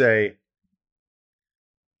let's say...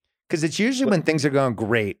 Because it's usually when things are going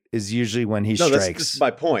great is usually when he strikes. This is my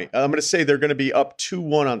point. I'm going to say they're going to be up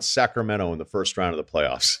 2-1 on Sacramento in the first round of the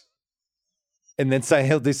playoffs. And then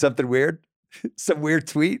he'll do something weird? Some weird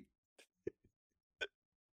tweet?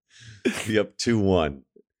 Be up 2-1.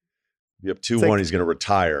 He's going to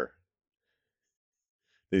retire.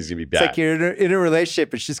 He's going to be back. It's like you're in a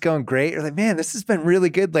relationship. It's just going great. You're like, man, this has been really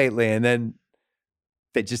good lately. And then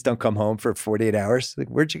they just don't come home for 48 hours. Like,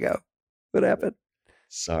 where'd you go? What happened?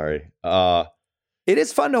 Sorry. It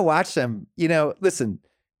is fun to watch them. Listen,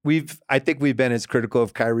 I think we've been as critical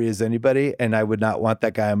of Kyrie as anybody, and I would not want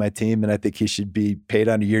that guy on my team, and I think he should be paid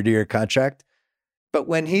on a year-to-year contract. But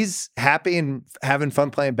when he's happy and having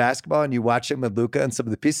fun playing basketball and you watch him with Luka and some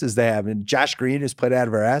of the pieces they have, and Josh Green who's played out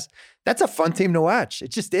of our ass, that's a fun team to watch.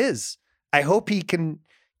 It just is. I hope he can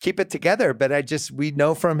keep it together, but we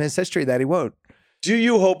know from his history that he won't. Do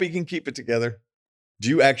you hope he can keep it together? Do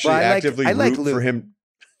you actually actively root for him?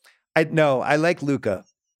 I like Luka.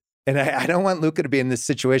 And I don't want Luka to be in this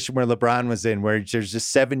situation where LeBron was in, where there's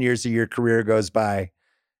just 7 years of your career goes by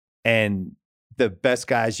and the best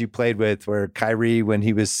guys you played with were Kyrie when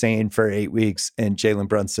he was sane for 8 weeks and Jalen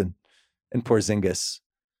Brunson and Porzingis.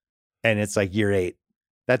 And it's like year 8.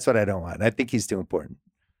 That's what I don't want. I think he's too important.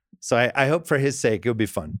 So I hope for his sake, it'll be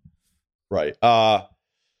fun. Right. I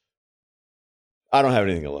don't have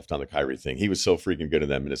anything left on the Kyrie thing. He was so freaking good in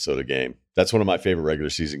that Minnesota game. That's one of my favorite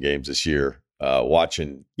regular season games this year.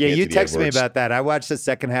 Watching. Yeah, Anthony you texted me Edwards. about that. I watched the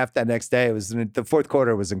second half that next day. The fourth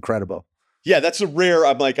quarter was incredible. Yeah, that's a rare.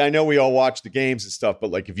 I'm like, I know we all watch the games and stuff, but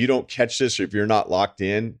like, if you don't catch this or if you're not locked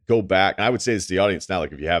in, go back. And I would say this to the audience now,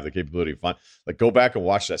 like, if you have the capability to find, like, go back and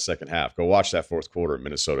watch that second half. Go watch that fourth quarter in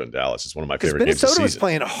Minnesota and Dallas. It's one of my favorite games of the season. Minnesota was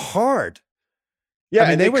playing hard. Yeah, I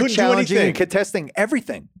mean, and they were couldn't do challenging anything. and contesting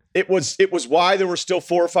everything. It was why there were still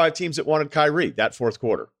 4 or 5 teams that wanted Kyrie that fourth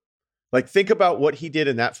quarter. Like, think about what he did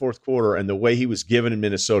in that fourth quarter and the way he was given in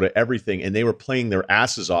Minnesota, everything. And they were playing their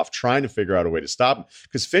asses off trying to figure out a way to stop him,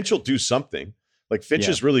 because Finch will do something. Like, Finch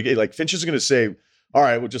is really good. Like, Finch is going to say, all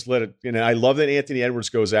right, we'll just let it. You know, I love that Anthony Edwards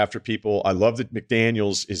goes after people. I love that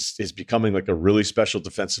McDaniels is becoming like a really special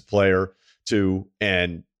defensive player too.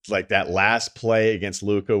 And like that last play against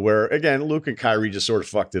Luka, where again, Luka and Kyrie just sort of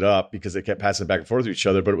fucked it up because they kept passing back and forth to each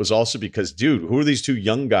other. But it was also because, dude, who are these 2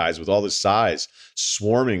 young guys with all this size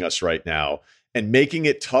swarming us right now and making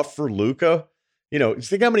it tough for Luka? You know,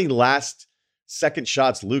 think how many last second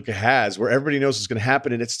shots Luka has where everybody knows what's going to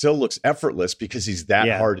happen and it still looks effortless because he's that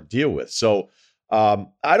hard to deal with. So I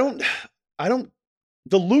don't,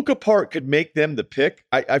 the Luka part could make them the pick.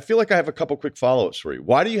 I feel like I have a couple quick follow-ups for you.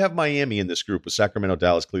 Why do you have Miami in this group with Sacramento,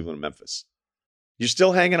 Dallas, Cleveland, and Memphis? You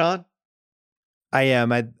still hanging on? I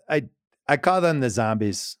am. I call them the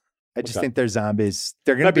zombies. I just think they're zombies.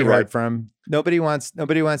 They're going to be heard from. Nobody wants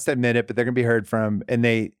to admit it, but they're going to be heard from. And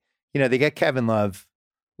they get Kevin Love.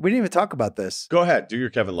 We didn't even talk about this. Go ahead. Do your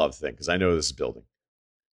Kevin Love thing, because I know this is building.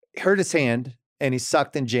 Hurt his hand, and he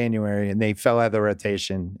sucked in January, and they fell out of the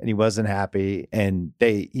rotation, and he wasn't happy. And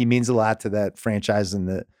he means a lot to that franchise and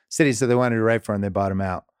the city, so they wanted to write for him. They bought him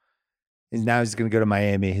out. And now he's going to go to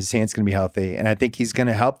Miami. His hand's going to be healthy, and I think he's going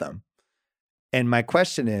to help them. And my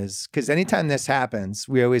question is, because anytime this happens,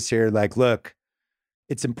 we always hear like, look,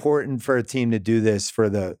 it's important for a team to do this for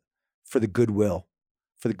the goodwill.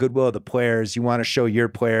 For the goodwill of the players. You want to show your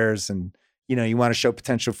players and, you want to show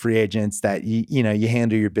potential free agents that you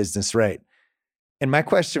handle your business right. And my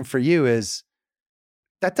question for you is,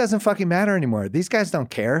 that doesn't fucking matter anymore. These guys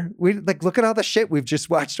don't care. Look at all the shit we've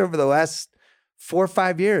just watched over the last 4 or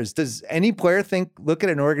 5 years. Does any player look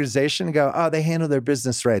at an organization and go, oh, they handle their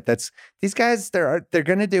business right? These guys, they're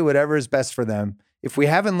going to do whatever is best for them. If we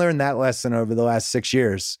haven't learned that lesson over the last 6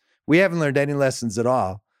 years, we haven't learned any lessons at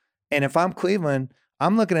all. And if I'm Cleveland,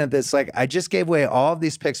 I'm looking at this like, I just gave away all of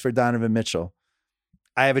these picks for Donovan Mitchell.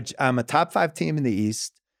 I'm a top 5 team in the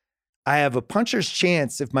East. I have a puncher's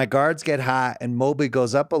chance if my guards get hot and Mobley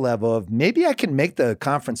goes up a level of maybe I can make the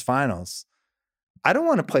conference finals. I don't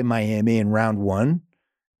want to play Miami in round 1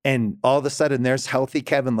 and all of a sudden there's healthy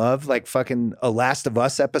Kevin Love, like fucking a Last of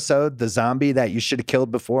Us episode, the zombie that you should have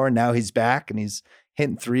killed before and now he's back and he's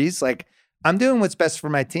hitting threes. Like, I'm doing what's best for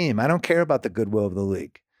my team. I don't care about the goodwill of the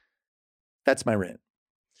league. That's my rant.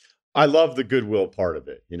 I love the goodwill part of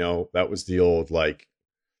it. That was the old, like,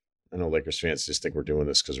 I know Lakers fans just think we're doing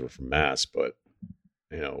this because we're from Mass, but,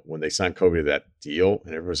 when they signed Kobe to that deal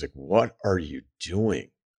and everyone's like, what are you doing?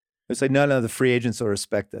 It's like, no, the free agents will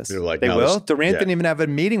respect this. They're like, they no, will? Durant didn't even have a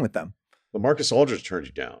meeting with them. LaMarcus Aldridge turned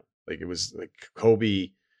you down. Like, it was like,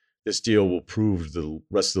 Kobe, this deal will prove to the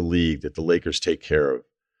rest of the league that the Lakers take care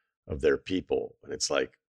of their people. And it's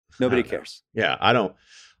like, nobody cares. Yeah, I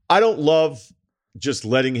don't love just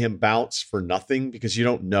letting him bounce for nothing because you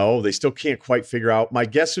don't know. They still can't quite figure out. My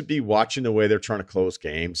guess would be watching the way they're trying to close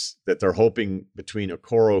games, that they're hoping between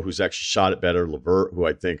Okoro, who's actually shot it better, LeVert, who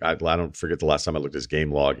I think, I don't forget the last time I looked at his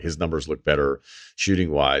game log, his numbers look better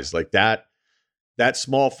shooting wise. Like that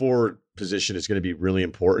small forward position is going to be really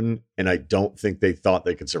important. And I don't think they thought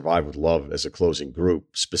they could survive with Love as a closing group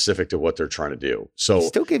specific to what they're trying to do. So it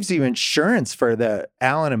still gives you insurance for the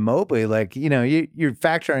Allen and Mobley. Like, you're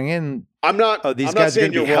factoring in, these guys are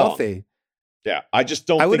going to be healthy. Yeah. I just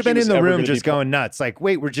don't I would have been in the room just going nuts. Like,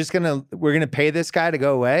 wait, we're going to pay this guy to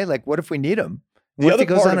go away. Like, what if we need him? What if he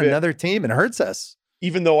goes on another team and hurts us?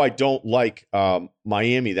 even though I don't like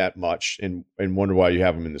Miami that much and wonder why you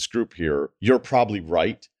have them in this group here, you're probably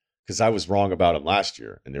right, because I was wrong about them last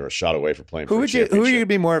year, and they were a shot away from playing for a championship. Who are you going to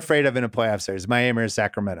be more afraid of in a playoff series, Miami or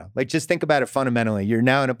Sacramento? Like, just think about it fundamentally. You're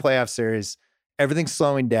now in a playoff series. Everything's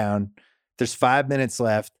slowing down. There's 5 minutes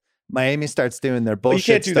left. Miami starts doing their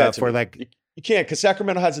bullshit stuff where, like, you can't, because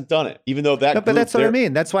Sacramento hasn't done it, even though that. No, but that's what I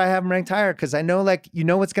mean. That's why I have them ranked higher, because I know, like, you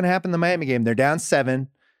know what's going to happen in the Miami game. They're down 7.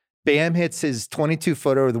 Bam hits his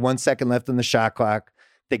 22-footer with 1 second left on the shot clock.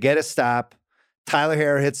 They get a stop. Tyler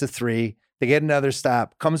Herro hits a 3. They get another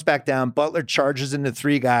stop. Comes back down. Butler charges into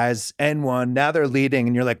 3 guys. N1. Now they're leading,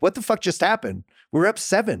 and you're like, what the fuck just happened? We're up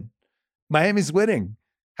 7. Miami's winning.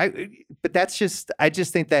 But that's just, I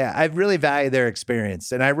just think that I really value their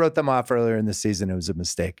experience. And I wrote them off earlier in the season. It was a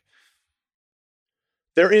mistake.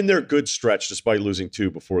 They're in their good stretch despite losing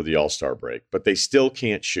 2 before the All-Star break, but they still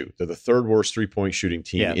can't shoot. They're the 3rd worst three-point shooting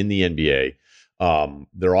team in the NBA.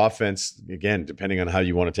 Their offense, again, depending on how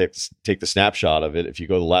you want to take the snapshot of it, if you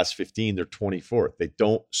go the last 15, they're 24th. They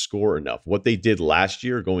don't score enough. What they did last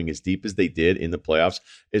year, going as deep as they did in the playoffs,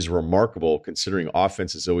 is remarkable considering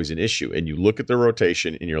offense is always an issue. And you look at their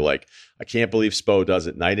rotation and you're like, I can't believe Spo does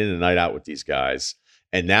it night in and night out with these guys.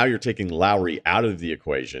 And now you're taking Lowry out of the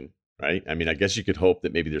equation. Right? I mean, I guess you could hope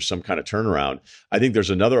that maybe there's some kind of turnaround. I think there's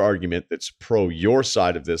another argument that's pro your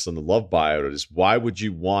side of this on the Love buyout is, why would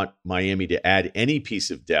you want Miami to add any piece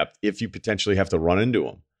of depth if you potentially have to run into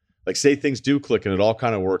them? Like, say things do click and it all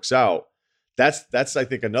kind of works out. That's I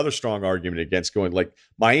think another strong argument against going, like,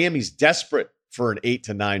 Miami's desperate for an 8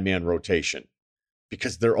 to 9 man rotation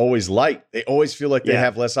because they're always light. They always feel like they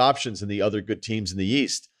have less options than the other good teams in the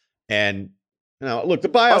East. And look, the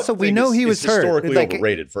buyout. Also, we know he was hurt. Historically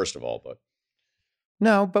overrated, first of all, but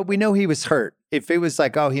we know he was hurt. If it was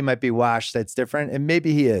like, oh, he might be washed, that's different, and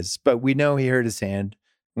maybe he is. But we know he hurt his hand.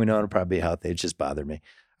 We know it'll probably be healthy. It just bothered me.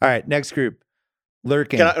 All right, next group,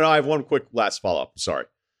 lurking. I have one quick last follow up. Sorry,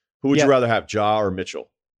 who would you rather have, Ja or Mitchell?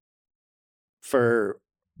 For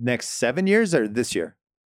next 7 years or this year?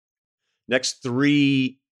 Next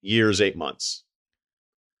 3 years, 8 months.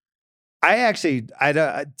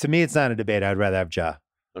 To me, it's not a debate. I'd rather have Ja.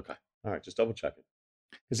 Okay. All right. Just double check it.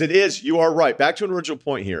 Because it is, you are right. Back to an original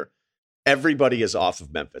point here. Everybody is off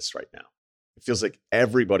of Memphis right now. It feels like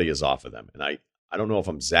everybody is off of them. And I don't know if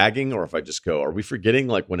I'm zagging or if I just go, are we forgetting,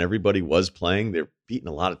 like, when everybody was playing, they're beating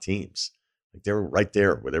a lot of teams. Like, they were right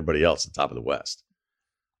there with everybody else at the top of the West.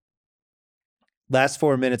 Last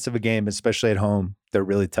 4 minutes of a game, especially at home, they're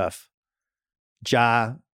really tough.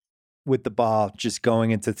 Ja with the ball, just going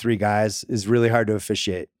into 3 guys, is really hard to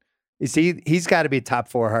officiate. He's got to be top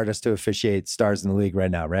 4 hardest to officiate stars in the league right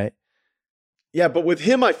now, right? Yeah, but with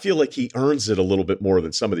him, I feel like he earns it a little bit more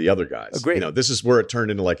than some of the other guys. Agreed. This is where it turned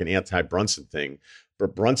into like an anti-Brunson thing.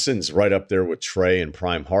 But Brunson's right up there with Trey and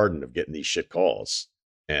Prime Harden of getting these shit calls.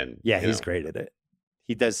 And he's great at it.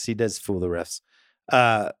 He does fool the refs.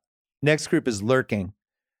 Next group is lurking.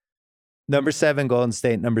 Number 7, Golden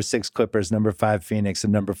State. Number 6, Clippers. Number 5, Phoenix.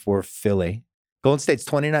 And number 4, Philly. Golden State's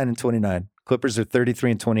 29-29. Clippers are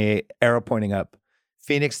 33-28. Arrow pointing up.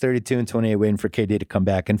 Phoenix 32-28, waiting for KD to come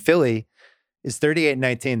back. And Philly is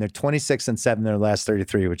 38-19. They're 26-7 in their last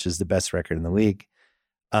 33, which is the best record in the league.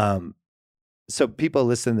 So people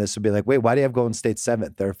listening to this would be like, wait, why do you have Golden State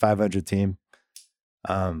 7th? They're a 500 team.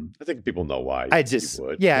 I think people know why. I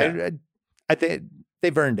think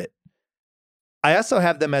they've earned it. I also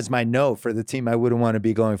have them as my no for the team I wouldn't want to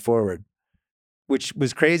be going forward, which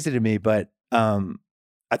was crazy to me. But I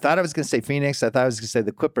thought I was going to say Phoenix. I thought I was going to say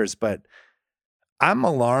the Clippers, but I'm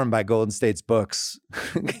alarmed by Golden State's books.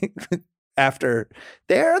 After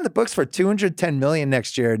they're on the books for $210 million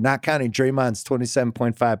next year, not counting Draymond's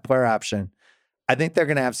 $27.5 player option. I think they're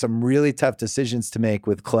going to have some really tough decisions to make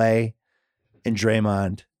with Clay and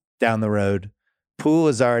Draymond down the road. Poole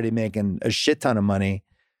is already making a shit ton of money.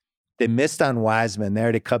 They missed on Wiseman. They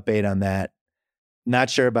already cut bait on that. Not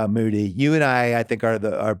sure about Moody. You and I think,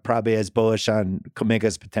 are probably as bullish on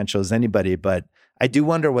Kuminga's potential as anybody, but I do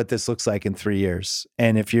wonder what this looks like in 3 years.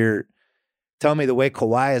 And if you're telling me the way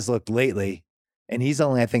Kawhi has looked lately, and he's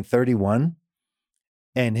only, I think, 31,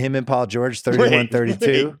 and him and Paul George, 31,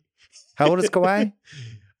 32. How old is Kawhi?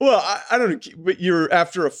 Well, I don't know, but you're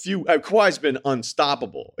after a few. Kawhi's been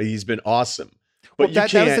unstoppable. He's been awesome. But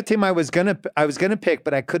that was the team I was gonna pick,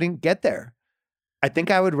 but I couldn't get there. I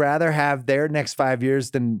think I would rather have their next 5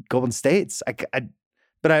 years than Golden State's.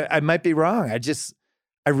 But I might be wrong.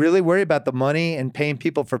 I really worry about the money and paying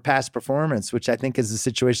people for past performance, which I think is the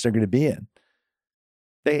situation they're going to be in.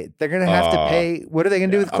 They're going to have to pay. What are they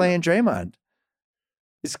going to do with Clay and Draymond?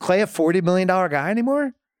 Is Clay a $40 million guy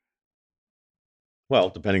anymore? Well,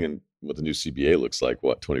 depending on what the new CBA looks like.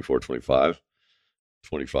 What, 24, 25?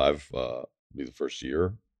 25 be the first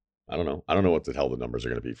year. I don't know. I don't know what the hell the numbers are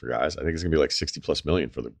going to be for guys. I think it's going to be like 60 plus million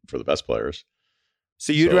for the best players.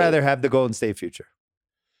 So you'd rather have the Golden State future?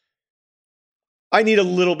 I need a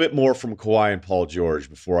little bit more from Kawhi and Paul George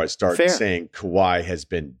before I start saying Kawhi has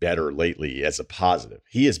been better lately as a positive.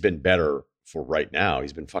 He has been better for right now.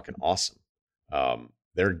 He's been fucking awesome.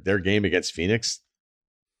 Their game against Phoenix,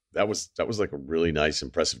 that was like a really nice,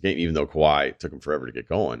 impressive game, even though Kawhi took him forever to get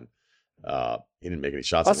going. He didn't make any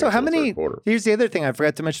shots. Also, how many? Here's the other thing I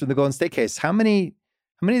forgot to mention with the Golden State case. How many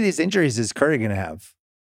of these injuries is Curry going to have?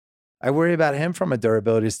 I worry about him from a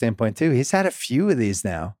durability standpoint too. He's had a few of these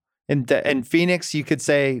now. And Phoenix, you could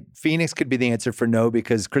say Phoenix could be the answer for no,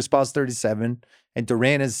 because Chris Paul's 37 and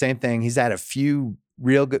Durant is the same thing. He's had a few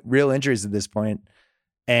real injuries at this point,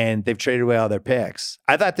 and they've traded away all their picks.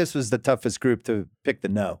 I thought this was the toughest group to pick the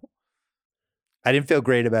no. I didn't feel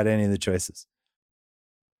great about any of the choices.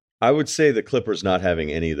 I would say the Clippers not having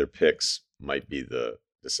any of their picks might be the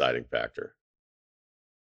deciding factor.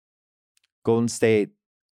 Golden State.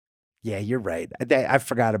 Yeah, you're right. I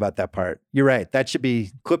forgot about that part. You're right. That should be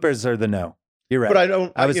Clippers or the no. You're right.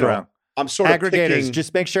 But I was wrong. I'm sort of aggregators. Picking...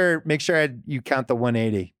 Just make sure you count the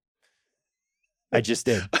 180. I just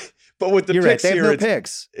did. But with the you're picks right. They have here, no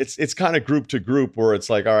picks. It's kind of group to group where it's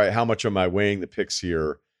like, all right, how much am I weighing the picks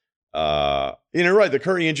here? Right. The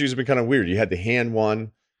Curry injuries have been kind of weird. You had the hand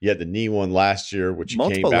one, you had the knee one last year, which you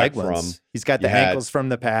multiple came back leg from. Ones. He's got the ankles from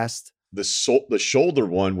the past. The shoulder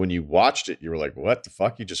one, when you watched it, you were like, what the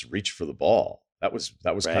fuck? You just reached for the ball. That was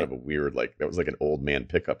right. Kind of a weird, that was like an old man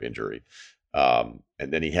pickup injury. And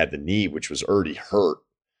then he had the knee, which was already hurt.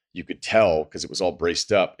 You could tell because it was all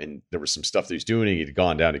braced up, and there was some stuff that he was doing. And he'd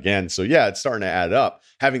gone down again. So yeah, it's starting to add up.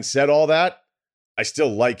 Having said all that, I still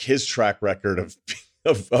like his track record of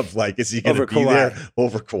is he going to be there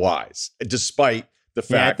over Kawhi's, despite the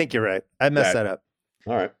fact. Yeah, I think you're right. I messed that up.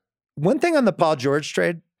 All right. One thing on the Paul George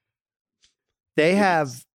trade, they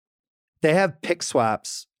have pick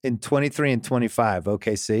swaps in 23 and 25.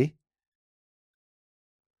 OKC. I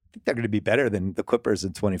think they're going to be better than the Clippers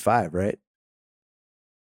in 25, right?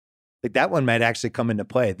 Like that one might actually come into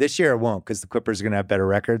play. This year it won't, because the Clippers are going to have better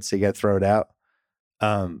records, so you got to throw it out.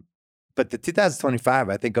 But the 2025,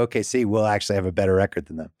 I think OKC will actually have a better record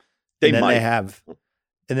than them. They have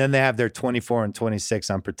their 24 and 26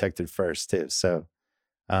 unprotected first too. So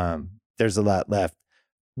there's a lot left.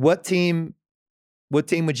 What team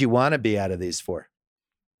would you want to be out of these four?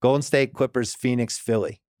 Golden State, Clippers, Phoenix,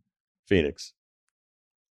 Philly. Phoenix.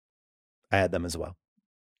 I had them as well.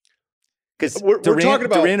 Because we're talking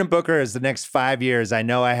about Durant and Booker is the next 5 years. I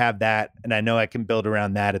know I have that, and I know I can build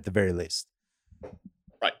around that at the very least.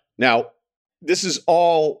 Right. Now, this is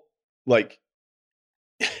all like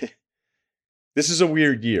this is a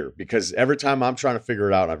weird year, because every time I'm trying to figure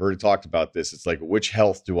it out, and I've already talked about this, it's like, which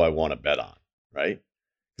health do I want to bet on, right?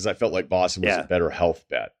 Because I felt like Boston was a better health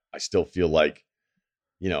bet. I still feel like,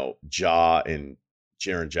 Ja and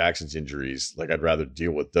Jaren Jackson's injuries, like I'd rather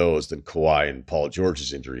deal with those than Kawhi and Paul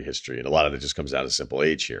George's injury history. And a lot of it just comes down to simple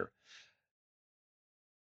age here.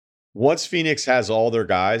 Once Phoenix has all their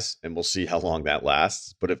guys, and we'll see how long that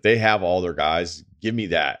lasts, but if they have all their guys, give me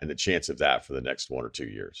that and the chance of that for the next 1 or 2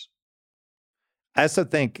 years. I also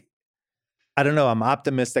think, I don't know, I'm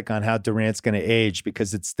optimistic on how Durant's going to age,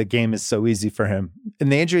 because the game is so easy for him.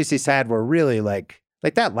 And the injuries he's had were really like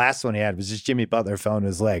that last one he had was just Jimmy Butler fell in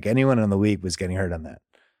his leg. Anyone in the league was getting hurt on that.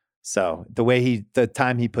 So the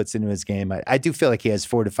time he puts into his game, I do feel like he has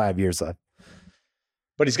 4 to 5 years left.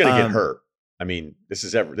 But he's going to get hurt. I mean, this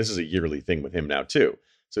is a yearly thing with him now too.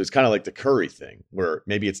 So it's kind of like the Curry thing, where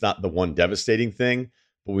maybe it's not the one devastating thing,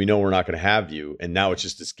 but we know we're not going to have you. And now it's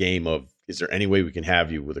just this game of, is there any way we can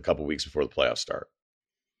have you with a couple weeks before the playoffs start?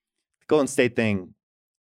 The Golden State thing,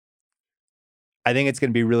 I think it's going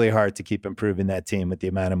to be really hard to keep improving that team with the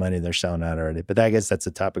amount of money they're selling out already. But I guess that's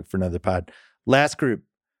a topic for another pod. Last group,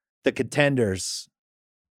 the contenders,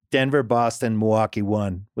 Denver, Boston, Milwaukee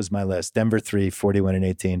 1 was my list. Denver 3, 41 and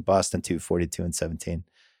 18. Boston 2, 42 and 17.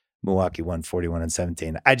 Milwaukee 1, 41 and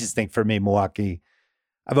 17. I just think for me, Milwaukee,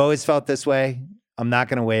 I've always felt this way. I'm not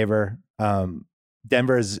going to waver.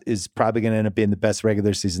 Denver is probably going to end up being the best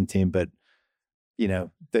regular season team, but the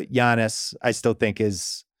Giannis, I still think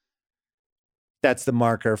that's the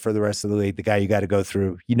marker for the rest of the league. The guy you got to go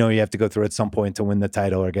through. You have to go through at some point to win the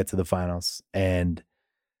title or get to the finals. And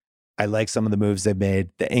I like some of the moves they've made.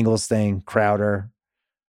 The Ingles thing, Crowder.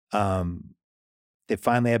 They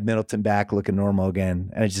finally have Middleton back looking normal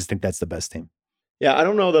again. And I just think that's the best team. Yeah, I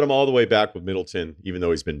don't know that I'm all the way back with Middleton, even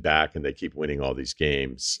though he's been back and they keep winning all these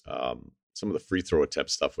games. Some of the free throw attempt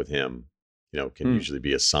stuff with him, can usually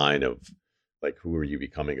be a sign of like, who are you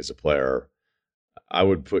becoming as a player? I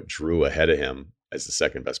would put Drew ahead of him as the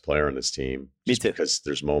second best player on this team. Me too. Because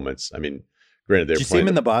there's moments. I mean, granted, they're Did you see him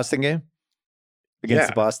in the Boston game against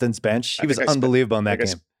the Boston's bench? He was unbelievable in that game.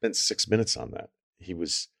 I spent 6 minutes on that. He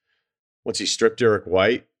was, once he stripped Derek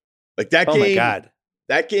White, like that game. Oh my God.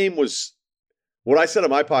 That game was what I said on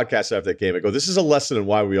my podcast after that game. I go, this is a lesson in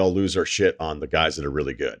why we all lose our shit on the guys that are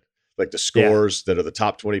really good. Like the scorers that are the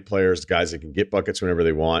top 20 players, the guys that can get buckets whenever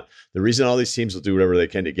they want. The reason all these teams will do whatever they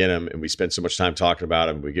can to get them, and we spend so much time talking about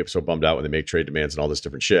them, we get so bummed out when they make trade demands and all this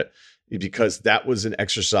different shit, because that was an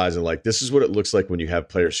exercise in like, this is what it looks like when you have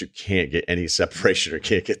players who can't get any separation or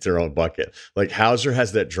can't get their own bucket. Like Hauser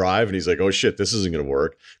has that drive and he's like, oh shit, this isn't going to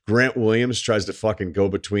work. Grant Williams tries to fucking go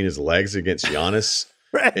between his legs against Giannis.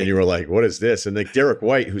 Right. And you were like, what is this? And like Derek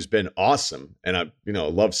White, who's been awesome. And I,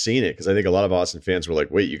 love seeing it because I think a lot of Austin fans were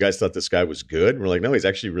like, wait, you guys thought this guy was good? And we're like, no, he's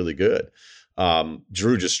actually really good.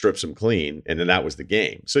 Drew just strips him clean. And then that was the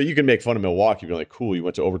game. So you can make fun of Milwaukee. You're like, cool, you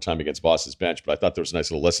went to overtime against Boston's bench. But I thought there was a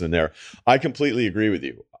nice little lesson in there. I completely agree with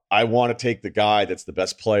you. I want to take the guy that's the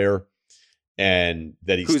best player and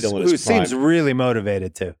that he's still in his prime. Who seems really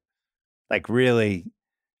motivated too. Like really,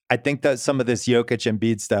 I think that some of this Jokic and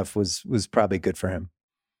Embiid stuff was probably good for him.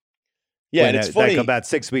 Yeah, and it's funny. Like about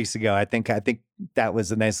 6 weeks ago, I think that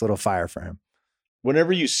was a nice little fire for him.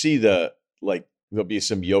 Whenever you see there'll be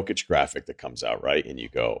some Jokic graphic that comes out, right? And you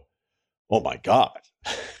go, oh my God,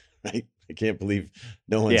 right? I can't believe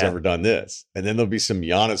no one's ever done this. And then there'll be some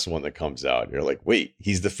Giannis one that comes out. And you're like, wait,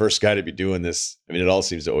 he's the first guy to be doing this. I mean, it all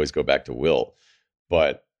seems to always go back to Will.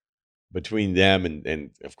 But between them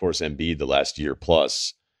and of course, Embiid the last year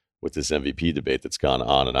plus with this MVP debate that's gone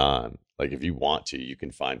on and on, like if you want to, you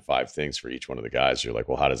can find 5 things for each one of the guys. You're like,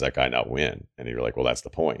 well, how does that guy not win? And you're like, well, that's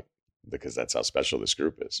the point, because that's how special this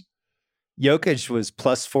group is. Jokic was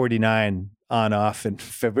plus 49 on off in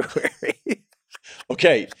February.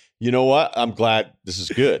 Okay. You know what? I'm glad this is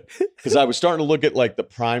good, because I was starting to look at like the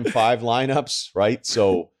prime 5 lineups, right?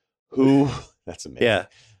 So that's amazing. Yeah.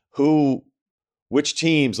 Which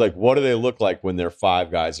teams, like, what do they look like when their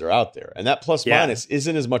 5 guys are out there? And that plus minus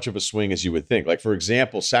isn't as much of a swing as you would think. Like, for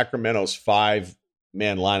example, Sacramento's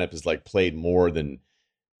 5-man lineup is like played more than,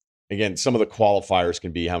 again, some of the qualifiers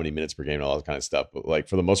can be how many minutes per game and all that kind of stuff. But like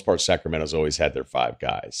for the most part, Sacramento's always had their 5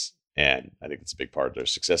 guys. And I think it's a big part of their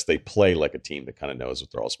success. They play like a team that kind of knows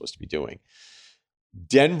what they're all supposed to be doing.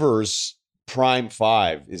 Denver's prime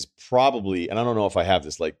 5 is probably, and I don't know if I have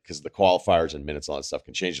this, like, because the qualifiers and minutes and all that stuff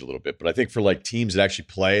can change it a little bit, but I think for like teams that actually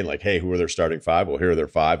play and like, hey, who are their starting 5? Well, here are their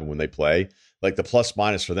 5. And when they play, like the plus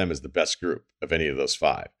minus for them is the best group of any of those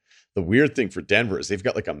 5. The weird thing for Denver is they've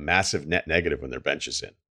got like a massive net negative when their bench is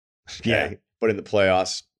in. Okay. Yeah. But in the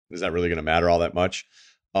playoffs, is that really going to matter all that much?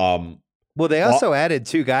 Well, they also added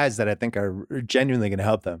 2 guys that I think are genuinely going to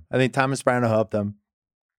help them. I think Thomas Brown will help them,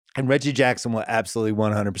 and Reggie Jackson will absolutely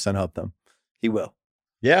 100% help them. He will.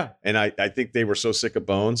 Yeah. And I think they were so sick of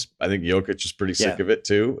Bones. I think Jokic is pretty sick of it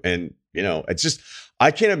too. And, it's just,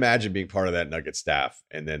 I can't imagine being part of that Nugget staff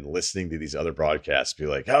and then listening to these other broadcasts be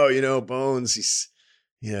like, oh, Bones,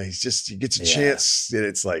 he gets a chance. And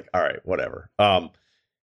it's like, all right, whatever.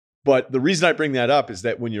 But the reason I bring that up is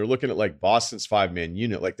that when you're looking at like Boston's 5-man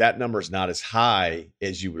unit, like that number is not as high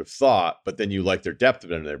as you would have thought, but then you like their depth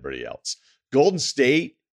better than everybody else. Golden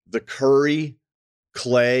State, the Curry,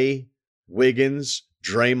 Clay, Wiggins,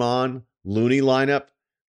 Draymond, Looney lineup,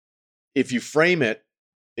 if you frame it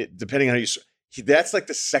depending on how that's like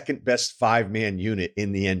the second best 5-man unit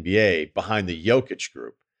in the NBA behind the Jokic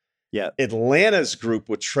group. Yeah. Atlanta's group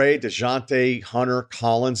with Trey, DeJounte, Hunter,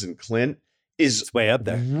 Collins, and Clint is way up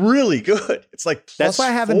there. Really good. It's like plus that's why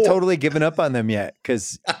I haven't 4. totally given up on them yet,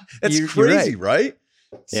 because it's crazy, right?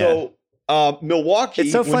 Yeah. So Milwaukee.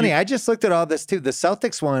 It's so funny. I just looked at all this too. The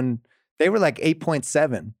Celtics one, they were like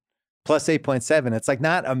 8.7 plus 8.7. It's like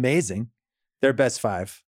not amazing. Their best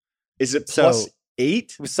 5. Is it plus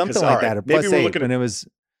 8? It was something like that, or plus 8. And it was.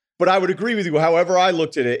 But I would agree with you. However I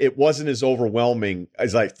looked at it, it wasn't as overwhelming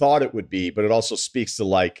as I thought it would be. But it also speaks to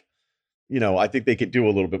like, I think they could do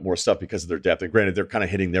a little bit more stuff because of their depth. And granted, they're kind of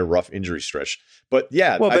hitting their rough injury stretch. But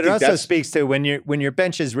yeah, well, but it also speaks to when your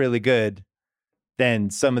bench is really good, then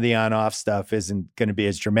some of the on-off stuff isn't going to be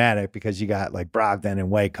as dramatic because you got like Brogdon and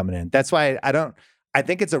White coming in. That's why I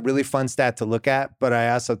think it's a really fun stat to look at, but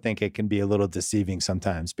I also think it can be a little deceiving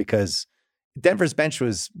sometimes because Denver's bench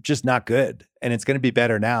was just not good, and it's going to be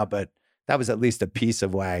better now. But that was at least a piece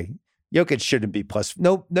of why Jokic shouldn't be plus.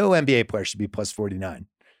 No NBA player should be plus 49.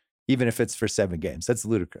 Even if it's for 7 games. That's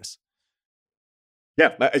ludicrous.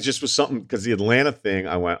 Yeah, it just was something because the Atlanta thing,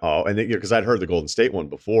 I went, oh, and because I'd heard the Golden State one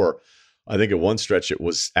before. I think at one stretch, it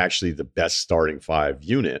was actually the best starting 5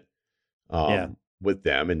 unit with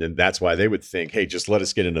them. And then that's why they would think, hey, just let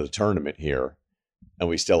us get into the tournament here and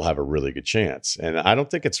we still have a really good chance. And I don't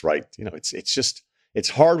think it's right. It's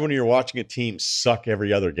hard when you're watching a team suck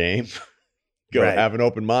every other game. Have an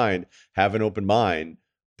open mind.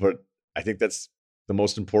 But I think that's the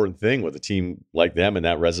most important thing with a team like them and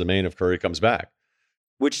that resume. And if Curry comes back.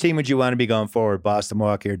 Which team would you want to be going forward? Boston,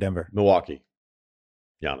 Milwaukee, or Denver? Milwaukee.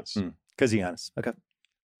 Giannis. Because of Giannis. Okay.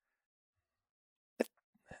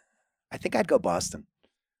 I think I'd go Boston.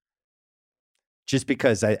 Just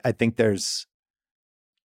because I think there's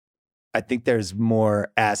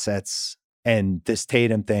more assets, and this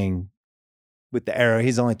Tatum thing with the arrow,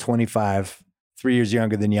 he's only 25, 3 years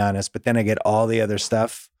younger than Giannis, but then I get all the other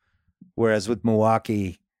stuff. Whereas with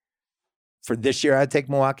Milwaukee, for this year, I'd take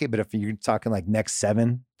Milwaukee, but if you're talking like next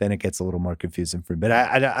 7, then it gets a little more confusing for me. But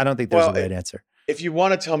I don't think there's a right answer. If you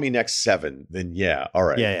want to tell me next 7, then yeah, all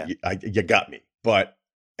right. Yeah. You got me. But,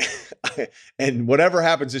 and whatever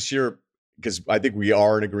happens this year, because I think we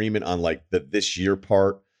are in agreement on like this year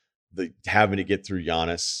part, the having to get through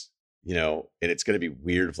Giannis, and it's going to be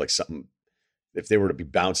weird if they were to be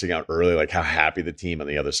bouncing out early, like how happy the team on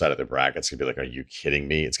the other side of the bracket's going to be like, are you kidding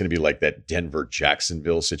me? It's going to be like that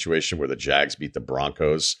Denver-Jacksonville situation where the Jags beat the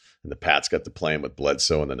Broncos and the Pats got to play them with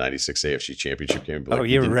Bledsoe in the 96 AFC Championship game. Like,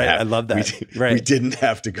 you're right. I love that. We didn't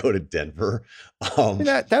have to go to Denver.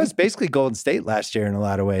 That was basically Golden State last year in a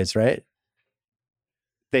lot of ways, right?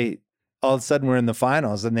 They all of a sudden were in the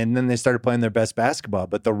finals, and then they started playing their best basketball.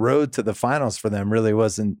 But the road to the finals for them really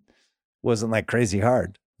wasn't like crazy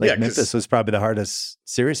hard. Like Memphis was probably the hardest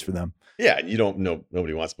series for them. Yeah, and you don't know,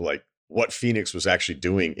 nobody wants to like what Phoenix was actually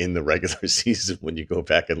doing in the regular season when you go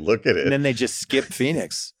back and look at it. And then they just skipped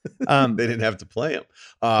Phoenix. They didn't have to play them.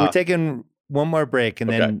 We're taking one more break and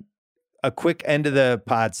then a quick end of the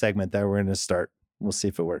pod segment that we're going to start. We'll see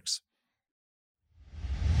if it works.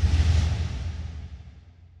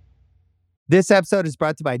 This episode is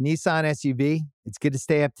brought to you by Nissan SUV. It's good to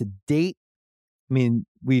stay up to date. I mean,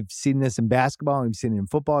 we've seen this in basketball, we've seen it in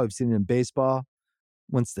football, we've seen it in baseball.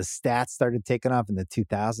 Once the stats started taking off in the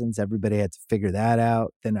 2000s, everybody had to figure that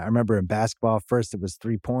out. Then I remember in basketball, first it was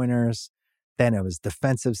 3-pointers, then it was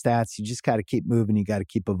defensive stats. You just got to keep moving, you got to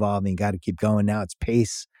keep evolving, you got to keep going. Now it's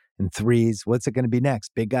pace and threes. What's it going to be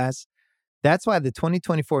next, big guys? That's why the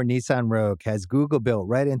 2024 Nissan Rogue has Google built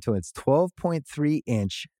right into its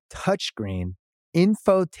 12.3-inch touchscreen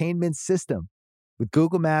infotainment system. With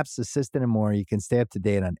Google Maps, Assistant, and more, you can stay up to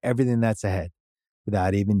date on everything that's ahead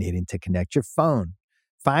without even needing to connect your phone.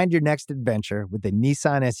 Find your next adventure with the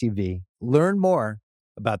Nissan SUV. Learn more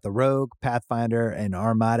about the Rogue, Pathfinder, and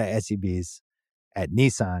Armada SUVs at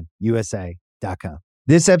nissanusa.com.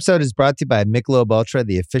 This episode is brought to you by Michelob Ultra,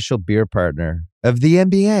 the official beer partner of the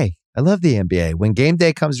NBA. I love the NBA. When game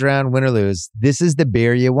day comes around, win or lose, this is the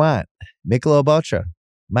beer you want. Michelob Ultra,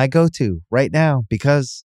 my go-to right now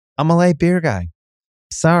because I'm a light beer guy.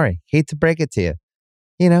 Sorry, hate to break it to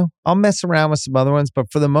you. I'll mess around with some other ones,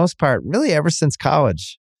 but for the most part, really ever since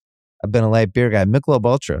college, I've been a light beer guy. Michelob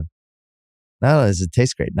Ultra. Not only does it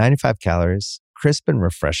taste great, 95 calories, crisp and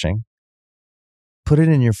refreshing. Put it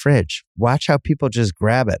in your fridge. Watch how people just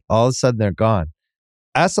grab it. All of a sudden, they're gone.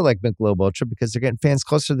 I also like Michelob Ultra because they're getting fans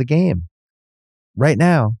closer to the game right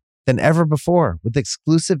now than ever before with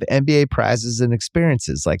exclusive NBA prizes and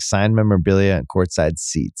experiences like signed memorabilia and courtside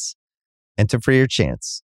seats. Enter for your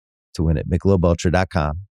chance to win at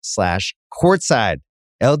MichelobUltra.com/courtside.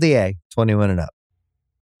 LDA 21 and up.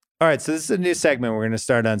 All right, so this is a new segment we're going to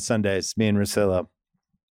start on Sundays, me and Russillo.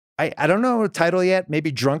 I don't know a title yet,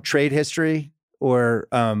 maybe Drunk Trade History or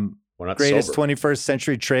Greatest sober. 21st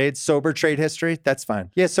Century Trades, Sober Trade History. That's fine.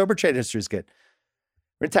 Yeah, Sober Trade History is good.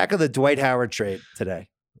 We're going to tackle the Dwight Howard trade today.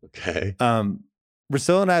 Okay.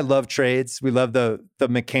 Russillo and I love trades. We love the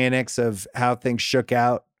mechanics of how things shook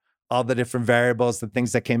out, all the different variables, the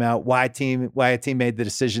things that came out, why a team made the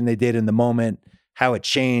decision they did in the moment, how it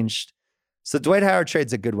changed. So Dwight Howard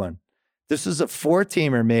trade's a good one. This was a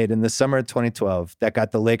 4-teamer made in the summer of 2012 that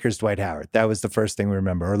got the Lakers Dwight Howard. That was the first thing we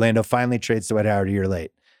remember. Orlando finally trades Dwight Howard a year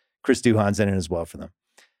late. Chris Duhon's in it as well for them.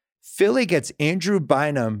 Philly gets Andrew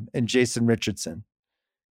Bynum and Jason Richardson.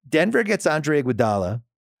 Denver gets Andre Iguodala.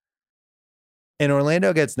 And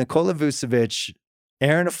Orlando gets Nikola Vucevic,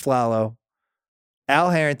 Aaron Aflalo,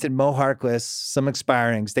 Al Harrington, Mo Harkless, some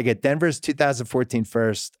expirings. They get Denver's 2014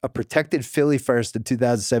 first, a protected Philly first in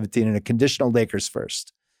 2017, and a conditional Lakers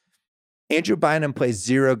first. Andrew Bynum plays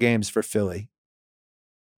 0 games for Philly.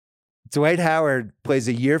 Dwight Howard plays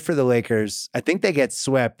a year for the Lakers. I think they get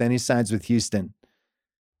swept. Then he signs with Houston.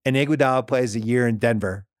 And Iguodala plays a year in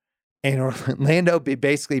Denver. And Orlando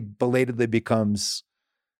basically belatedly becomes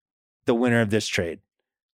the winner of this trade.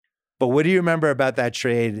 But what do you remember about that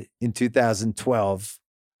trade in 2012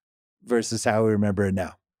 versus how we remember it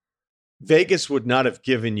now? Vegas would not have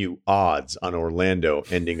given you odds on Orlando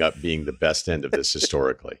ending up being the best end of this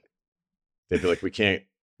historically. They'd be like, we can't.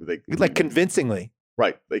 Like convincingly.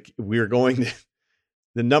 Right. Like we're going to,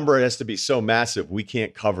 the number has to be so massive, we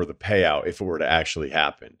can't cover the payout if it were to actually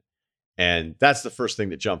happen. And that's the first thing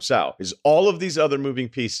that jumps out is all of these other moving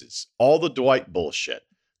pieces, all the Dwight bullshit,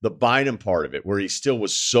 the Bynum part of it, where he still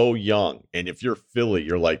was so young. And if you're Philly,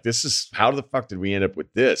 you're like, this is, how the fuck did we end up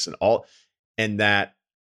with this? And that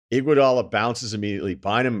Iguodala bounces immediately.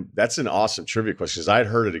 Bynum, that's an awesome trivia question because I had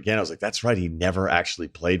heard it again. I was like, that's right. He never actually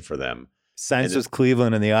played for them. Signs with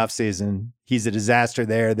Cleveland in the offseason. He's a disaster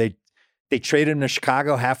there. They traded him to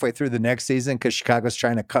Chicago halfway through the next season because Chicago's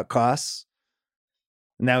trying to cut costs.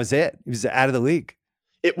 And that was it. He was out of the league.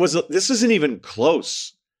 This isn't even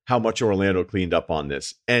close how much Orlando cleaned up on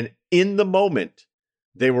this. And in the moment,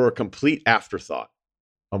 they were a complete afterthought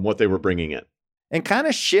on what they were bringing in. And kind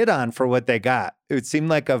of shit on for what they got. It seemed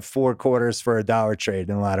like a 4 quarters for a dollar trade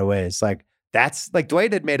in a lot of ways. Like that's like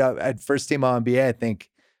Dwight had made up at first team All NBA, I think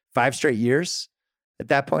 5 straight years at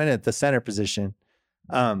that point at the center position.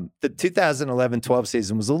 The 2011-12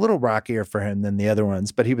 season was a little rockier for him than the other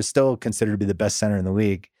ones, but he was still considered to be the best center in the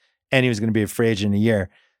league. And he was going to be a free agent in a year.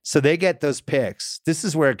 So they get those picks. This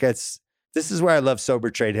is where I love sober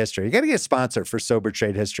trade history. You got to get a sponsor for sober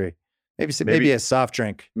trade history. Maybe a soft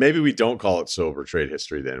drink. Maybe we don't call it sober trade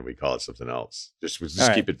history then. We call it something else. Just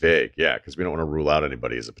keep it vague. Yeah, because we don't want to rule out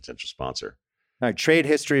anybody as a potential sponsor. All right, trade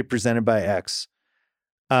history presented by X.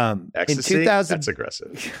 Ecstasy? In 2000, that's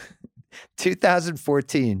aggressive.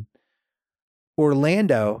 2014,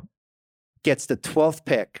 Orlando gets the 12th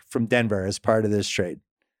pick from Denver as part of this trade.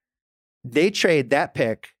 They trade that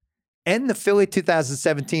pick and the Philly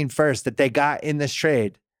 2017 first that they got in this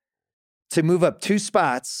trade to move up 2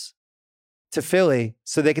 spots to Philly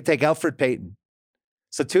so they could take Elfrid Payton.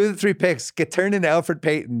 So 2 of the 3 picks get turned into Elfrid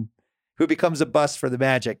Payton, who becomes a bust for the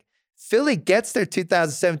Magic. Philly gets their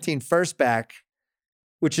 2017 first back,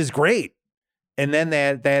 which is great. And then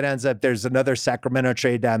that ends up, there's another Sacramento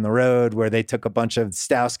trade down the road where they took a bunch of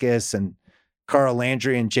Stauskas and Carl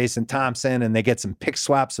Landry and Jason Thompson, and they get some pick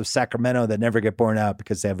swaps of Sacramento that never get borne out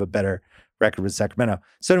because they have a better record with Sacramento.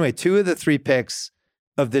 So anyway, 2 of the 3 picks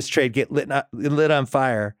of this trade get lit on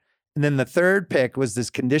fire. And then the 3rd pick was this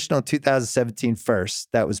conditional 2017 first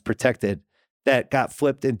that was protected that got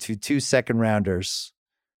flipped into 2 second rounders.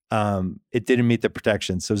 It didn't meet the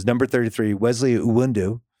protection. So it was number 33, Wesley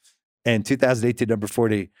Uwundu, and 2018, number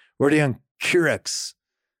 40, Rodion Kurucs.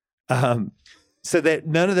 So that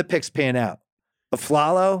none of the picks pan out.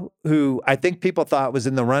 Aflalo, who I think people thought was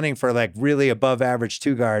in the running for like really above average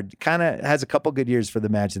 2 guard, kind of has a couple good years for the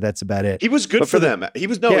Magic. That's about it. He was good for them. He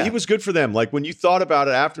was good for them. Like when you thought about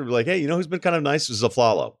it after, like, hey, you know who's been kind of nice was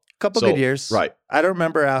Aflalo. Couple good years. Right. I don't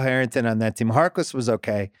remember Al Harrington on that team. Harkless was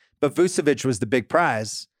okay, but Vucevic was the big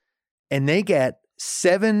prize. And they get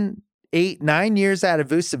 7, 8, 9 years out of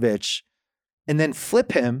Vucevic and then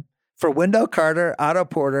flip him for Wendell Carter, Otto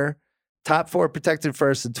Porter, top 4 protected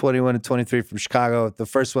first in 21 and 23 from Chicago, the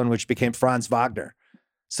first one, which became Franz Wagner.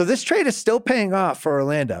 So this trade is still paying off for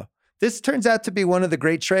Orlando. This turns out to be one of the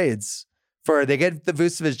great trades they get the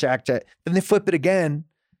Vucevic jacket, then they flip it again.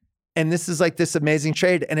 And this is like this amazing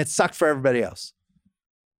trade. And it sucked for everybody else.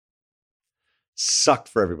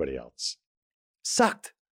 Sucked.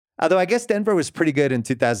 Although I guess Denver was pretty good in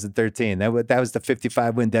 2013. That was the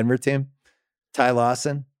 55-win Denver team. Ty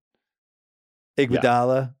Lawson,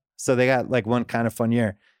 Iguodala. Yeah. So they got like one kind of fun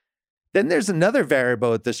year. Then there's another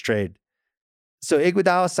variable with this trade. So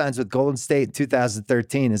Iguodala signs with Golden State in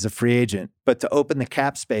 2013 as a free agent. But to open the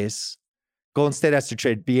cap space, Golden State has to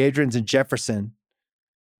trade Biedrins and Jefferson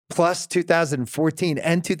plus 2014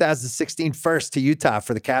 and 2016 first to Utah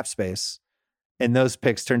for the cap space. And those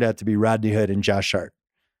picks turned out to be Rodney Hood and Josh Hart.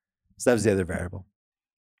 So that was the other variable.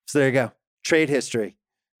 So there you go. Trade history.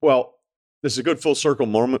 Well, this is a good full circle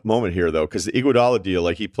moment here, though, because the Iguodala deal,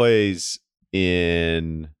 like he plays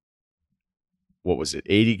in, what was it,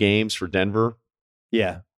 80 games for Denver?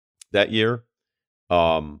 Yeah. That year.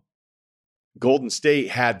 Golden State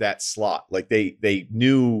had that slot. Like they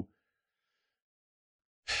knew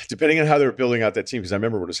depending on how they were building out that team, because I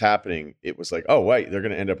remember what was happening, it was like, oh, wait, they're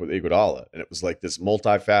going to end up with Iguodala. And it was like this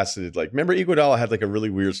multifaceted, like, remember Iguodala had like a really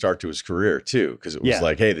weird start to his career too, because it was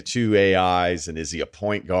like, hey, the two AIs, and is he a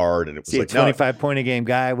point guard? And it was like, a 25-point-a-game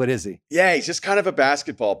guy? What is he? Yeah, he's just kind of a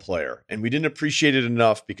basketball player. And we didn't appreciate it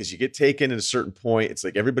enough because you get taken at a certain point. It's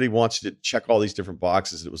like everybody wants you to check all these different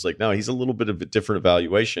boxes. It was like, no, he's a little bit of a different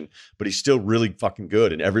evaluation, but he's still really fucking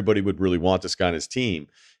good. And everybody would really want this guy on his team.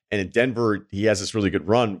 And in Denver, he has this really good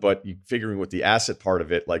run, but you figuring with the asset part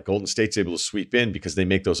of it, like Golden State's able to sweep in because they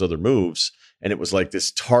make those other moves. And it was like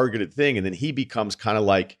this targeted thing. And then he becomes kind of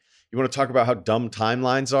like, you want to talk about how dumb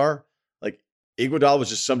timelines are? Like Iguodala was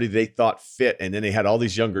just somebody they thought fit. And then they had all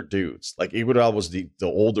these younger dudes. Like Iguodala was the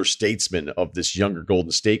older statesman of this younger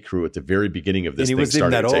Golden State crew at the very beginning of this thing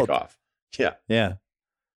starting to take off. Yeah. Yeah.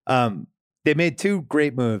 They made two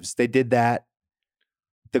great moves. They did that.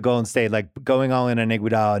 The Golden State, like going all in on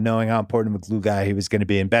Iguodala, knowing how important of a glue guy he was going to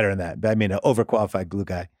be, and better than that. I mean, an overqualified glue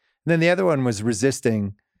guy. And then the other one was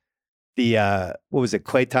resisting the, what was it,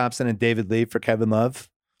 Klay Thompson and David Lee for Kevin Love,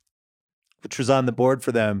 which was on the board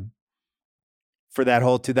for them for that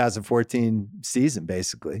whole 2014 season,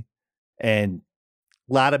 basically. And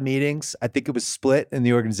a lot of meetings. I think it was split in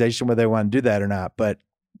the organization whether they want to do that or not. But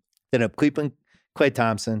then up Cleveland, Klay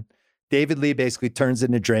Thompson, David Lee basically turns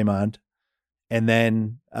into Draymond. And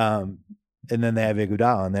then they have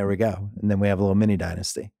Iguodala, and there we go. And then we have a little mini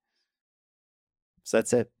dynasty. So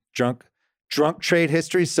that's it. Drunk trade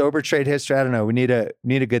history, sober trade history. I don't know. We need a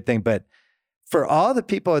good thing. But for all the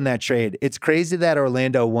people in that trade, it's crazy that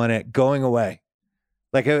Orlando won it going away.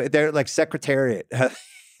 Like they're like Secretariat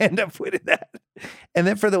end up winning that. And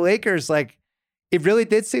then for the Lakers, like it really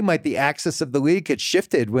did seem like the axis of the league had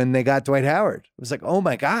shifted when they got Dwight Howard. It was like, oh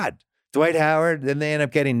my God. Dwight Howard, then they end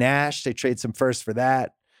up getting Nash. They trade some first for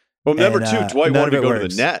that. Well, number two, Dwight wanted to go to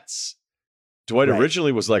the Nets. Dwight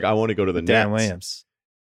originally was like, I want to go to the Nets. Dan Williams.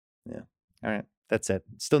 Yeah. All right. That's it.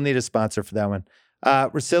 Still need a sponsor for that one.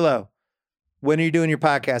 Russillo, when are you doing your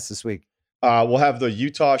podcast this week? We'll have the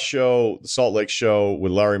Utah show, the Salt Lake show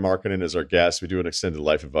with Larry Markkinen as our guest. We do an extended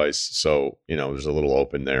life advice. So, there's a little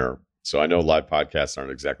open there. So I know live podcasts aren't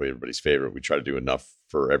exactly everybody's favorite. We try to do enough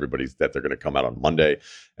for everybody that they're going to come out on Monday.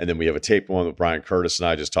 And then we have a tape one with Brian Curtis and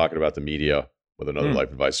I just talking about the media with another life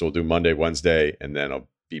advice. So we'll do Monday, Wednesday, and then I'll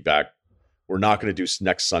be back. We're not going to do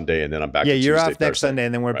next Sunday, and then I'm back. Yeah, you're Tuesday, off next Sunday,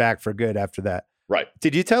 and then we're back for good after that. Right.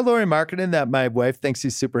 Did you tell Lori Markkinen that my wife thinks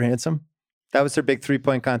he's super handsome? That was her big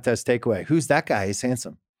 3-point contest takeaway. Who's that guy? He's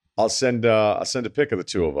handsome. I'll send a pic of the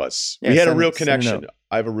two of us. Yeah, we had a real connection.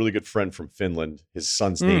 I have a really good friend from Finland. His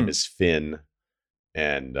son's name is Finn,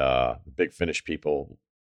 and big Finnish people,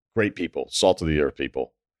 great people, salt of the earth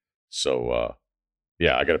people. So,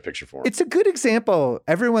 I got a picture for him. It's a good example.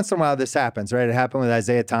 Every once in a while, this happens, right? It happened with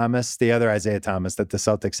Isaiah Thomas, the other Isaiah Thomas that the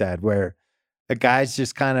Celtics had, where a guy's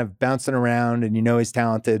just kind of bouncing around, and he's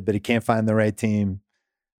talented, but he can't find the right team,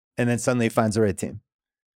 and then suddenly he finds the right team.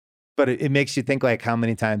 But it makes you think like how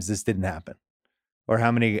many times this didn't happen, or how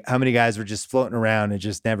many guys were just floating around and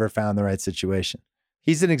just never found the right situation.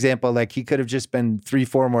 He's an example. Like he could have just been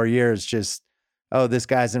 3-4 more years. Just, oh, this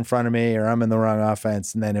guy's in front of me, or I'm in the wrong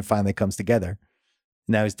offense. And then it finally comes together.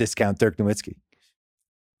 Now he's discount Dirk Nowitzki.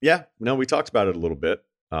 Yeah, no, we talked about it a little bit.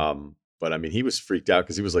 But I mean, he was freaked out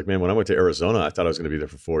because he was like, man, when I went to Arizona, I thought I was going to be there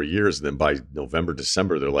for 4 years. And then by November,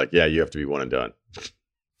 December, they're like, yeah, you have to be one and done.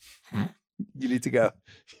 You need to go.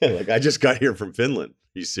 Yeah, like I just got here from Finland.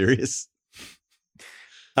 Are you serious?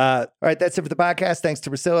 All right, that's it for the podcast. Thanks to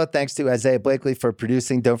Russillo. Thanks to Isaiah Blakely for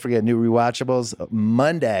producing. Don't forget new rewatchables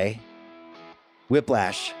Monday.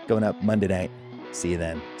 Whiplash going up Monday night. See you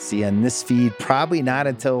then. See you on this feed. Probably not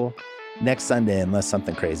until next Sunday unless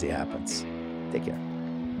something crazy happens. Take care.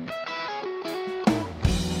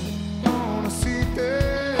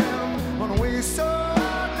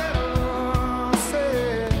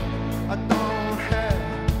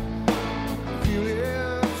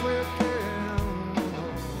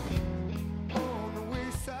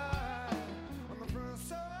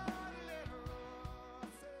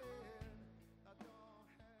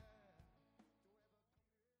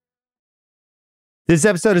 This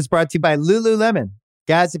episode is brought to you by Lululemon.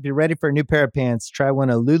 Guys, if you're ready for a new pair of pants, try one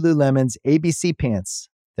of Lululemon's ABC pants.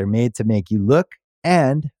 They're made to make you look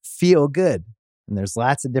and feel good. And there's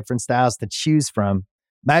lots of different styles to choose from.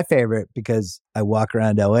 My favorite, because I walk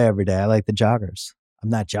around LA every day, I like the joggers. I'm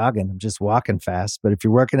not jogging, I'm just walking fast. But if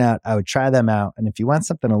you're working out, I would try them out. And if you want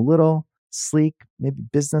something a little sleek, maybe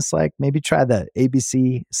business-like, maybe try the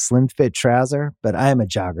ABC Slim Fit trouser. But I am a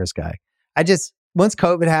joggers guy. Once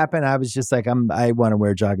COVID happened, I was just like, I want to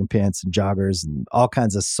wear jogging pants and joggers and all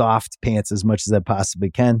kinds of soft pants as much as I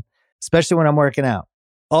possibly can, especially when I'm working out.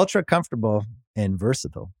 Ultra comfortable and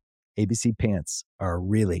versatile, ABC pants are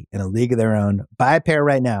really in a league of their own. Buy a pair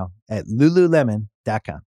right now at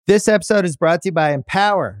lululemon.com. This episode is brought to you by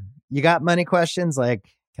Empower. You got money questions like,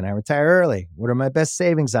 can I retire early? What are my best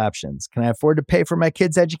savings options? Can I afford to pay for my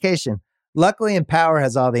kids' education? Luckily, Empower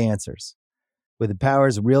has all the answers. With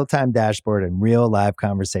Empower's real-time dashboard and real live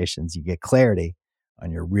conversations, you get clarity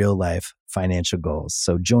on your real life financial goals.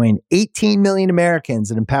 So join 18 million Americans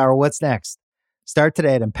and Empower what's next. Start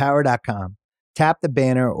today at empower.com. Tap the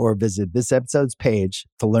banner or visit this episode's page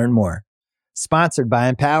to learn more. Sponsored by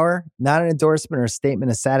Empower, not an endorsement or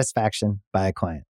statement of satisfaction by a client.